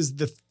Dogs is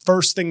the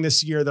first thing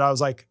this year that I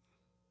was like,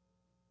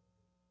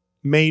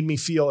 made me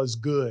feel as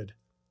good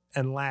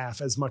and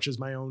laugh as much as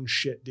my own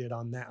shit did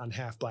on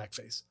Half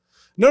Blackface.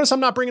 Notice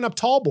I'm not bringing up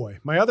Tall Boy,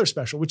 my other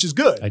special, which is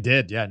good. I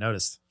did. Yeah, I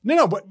noticed.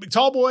 No, but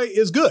Tall Boy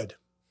is good.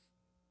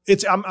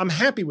 I'm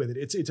happy with it.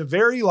 It's a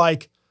very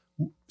like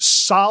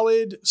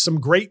solid,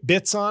 some great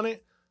bits on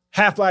it.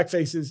 Half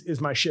Blackface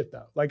is my shit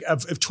though. Like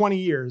of 20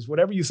 years,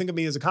 whatever you think of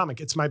me as a comic,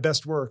 it's my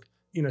best work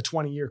in a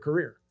 20-year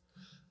career.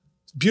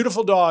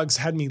 Beautiful Dogs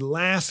had me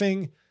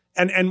laughing.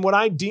 And what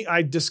I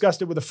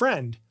discussed it with a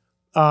friend.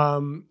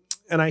 And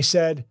I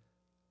said,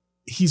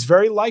 he's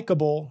very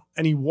likable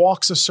and he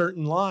walks a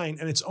certain line.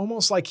 And it's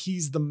almost like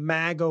he's the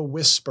MAGA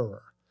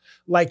whisperer.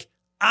 Like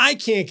I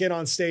can't get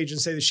on stage and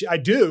say this shit. I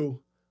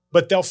do,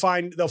 but they'll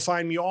find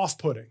me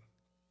off-putting.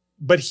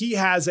 But he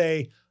has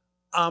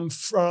I'm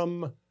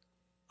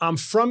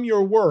from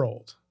your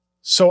world.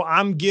 So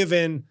I'm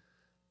given,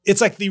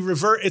 it's like the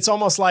revert. It's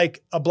almost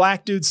like a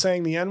black dude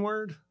saying the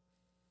N-word.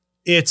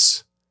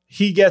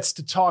 He gets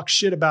to talk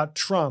shit about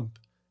Trump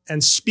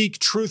and speak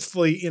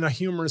truthfully in a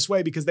humorous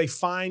way because they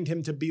find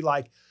him to be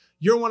like,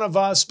 you're one of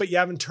us, but you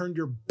haven't turned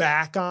your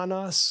back on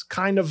us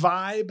kind of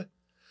vibe.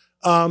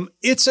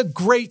 It's a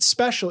great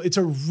special. It's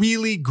a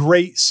really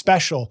great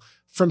special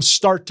from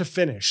start to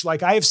finish.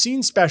 Like I have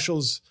seen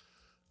specials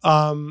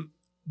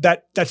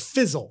that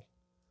fizzle.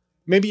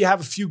 Maybe you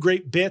have a few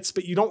great bits,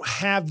 but you don't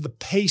have the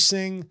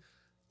pacing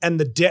and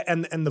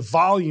the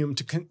volume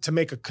to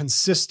make a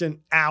consistent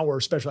hour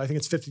special. I think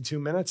it's 52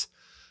 minutes.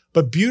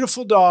 But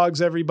Beautiful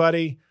Dogs,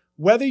 everybody,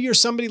 whether you're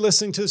somebody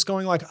listening to this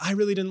going like, I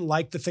really didn't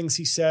like the things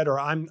he said, or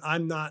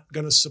I'm not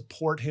going to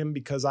support him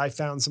because I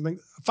found something,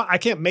 I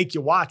can't make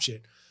you watch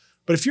it.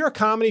 But if you're a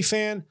comedy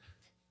fan,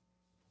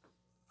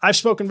 I've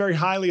spoken very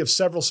highly of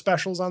several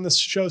specials on this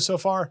show so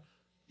far.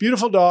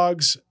 Beautiful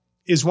Dogs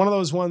is one of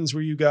those ones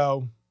where you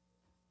go,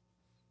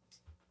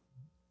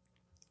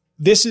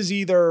 this is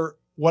either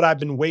what I've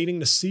been waiting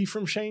to see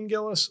from Shane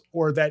Gillis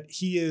or that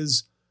he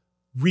is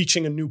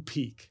reaching a new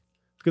peak.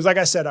 Because like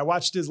I said, I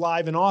watched his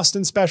live in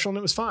Austin special and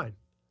it was fine.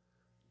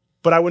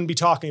 But I wouldn't be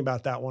talking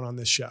about that one on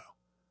this show.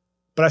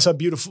 But I saw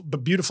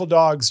Beautiful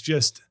Dogs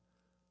just,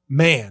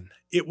 man,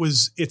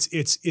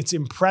 it's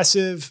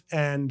impressive.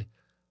 And,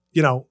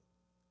 you know,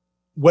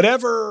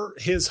 whatever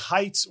his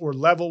heights or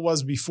level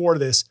was before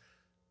this,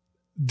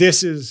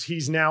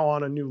 he's now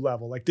on a new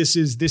level. Like this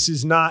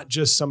is not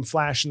just some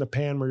flash in the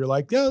pan where you're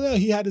like, no,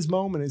 he had his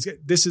moment.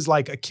 This is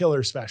like a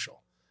killer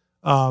special.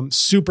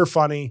 Super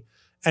funny.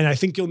 And I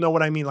think you'll know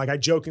what I mean. Like I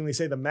jokingly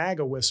say the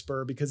MAGA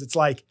whisper because it's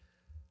like,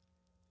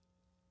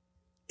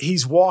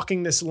 he's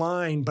walking this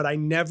line, but I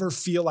never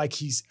feel like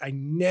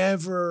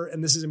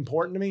and this is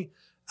important to me,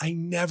 I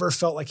never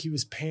felt like he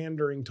was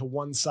pandering to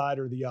one side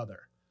or the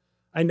other.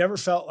 I never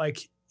felt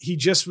like he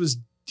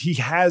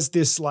has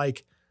this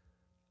like,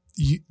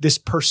 this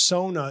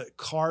persona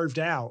carved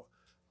out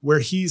where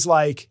he's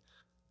like,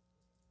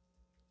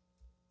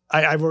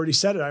 I've already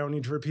said it, I don't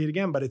need to repeat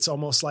again, but it's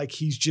almost like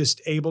he's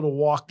just able to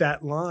walk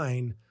that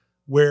line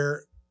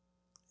where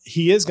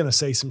he is going to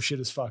say some shit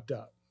is fucked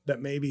up that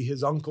maybe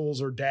his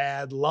uncles or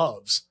dad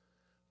loves,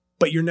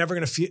 but you're never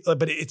going to feel,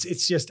 but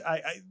it's just,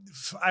 I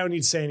don't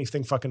need to say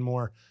anything fucking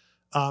more.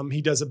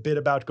 He does a bit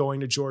about going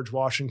to George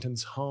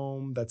Washington's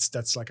home.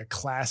 That's like a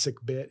classic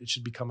bit. It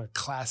should become a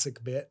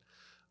classic bit.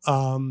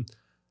 And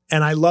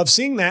I love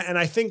seeing that. And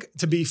I think,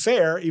 to be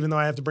fair, even though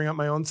I have to bring up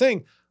my own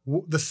thing,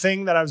 the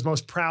thing that I was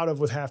most proud of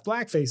with Half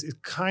Blackface is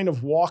kind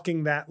of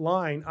walking that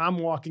line. I'm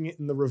walking it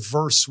in the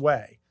reverse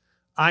way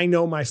I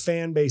know my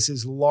fan base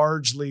is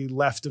largely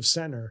left of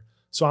center.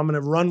 So I'm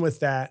going to run with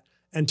that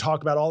and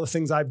talk about all the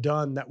things I've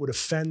done that would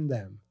offend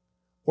them,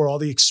 or all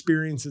the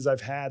experiences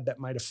I've had that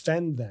might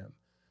offend them,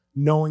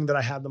 knowing that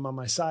I have them on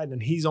my side.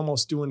 And he's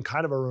almost doing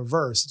kind of a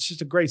reverse. It's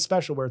just a great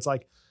special where it's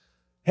like,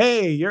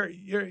 hey,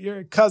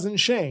 you're cousin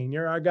Shane.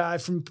 You're our guy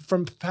from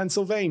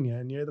Pennsylvania,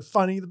 and you're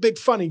the big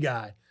funny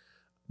guy.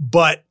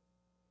 But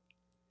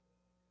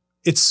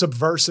it's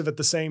subversive at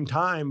the same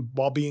time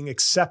while being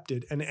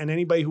accepted. And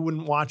anybody who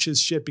wouldn't watch his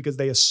shit because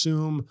they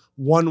assume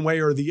one way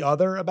or the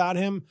other about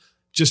him,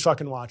 just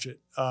fucking watch it.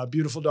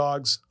 Beautiful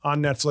Dogs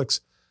on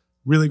Netflix.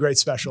 Really great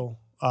special.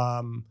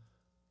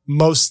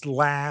 Most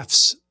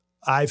laughs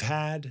I've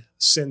had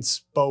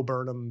since Bo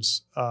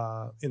Burnham's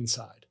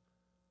Inside,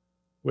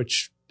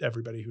 which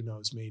everybody who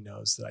knows me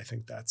knows that I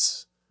think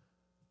that's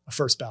a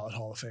first ballot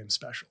Hall of Fame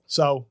special.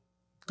 So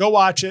go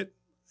watch it.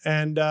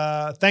 And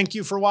thank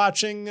you for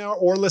watching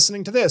or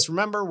listening to this.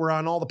 Remember, we're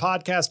on all the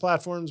podcast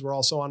platforms. We're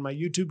also on my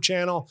YouTube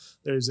channel.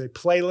 There's a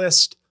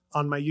playlist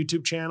on my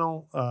YouTube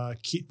channel,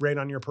 Keep Rain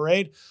on Your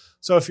Parade.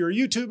 So if you're a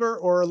YouTuber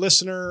or a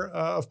listener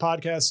of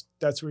podcasts,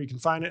 that's where you can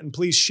find it. And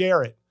please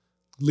share it.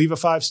 Leave a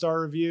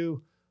 5-star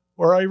review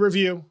or a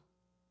review.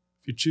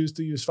 If you choose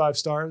to use 5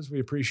 stars, we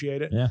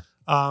appreciate it. Yeah.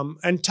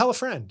 And tell a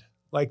friend.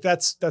 Like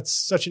that's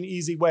such an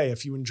easy way.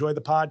 If you enjoy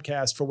the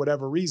podcast for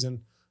whatever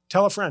reason,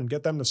 tell a friend,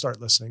 get them to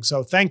start listening.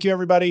 So thank you,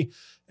 everybody.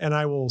 And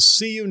I will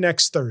see you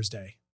next Thursday.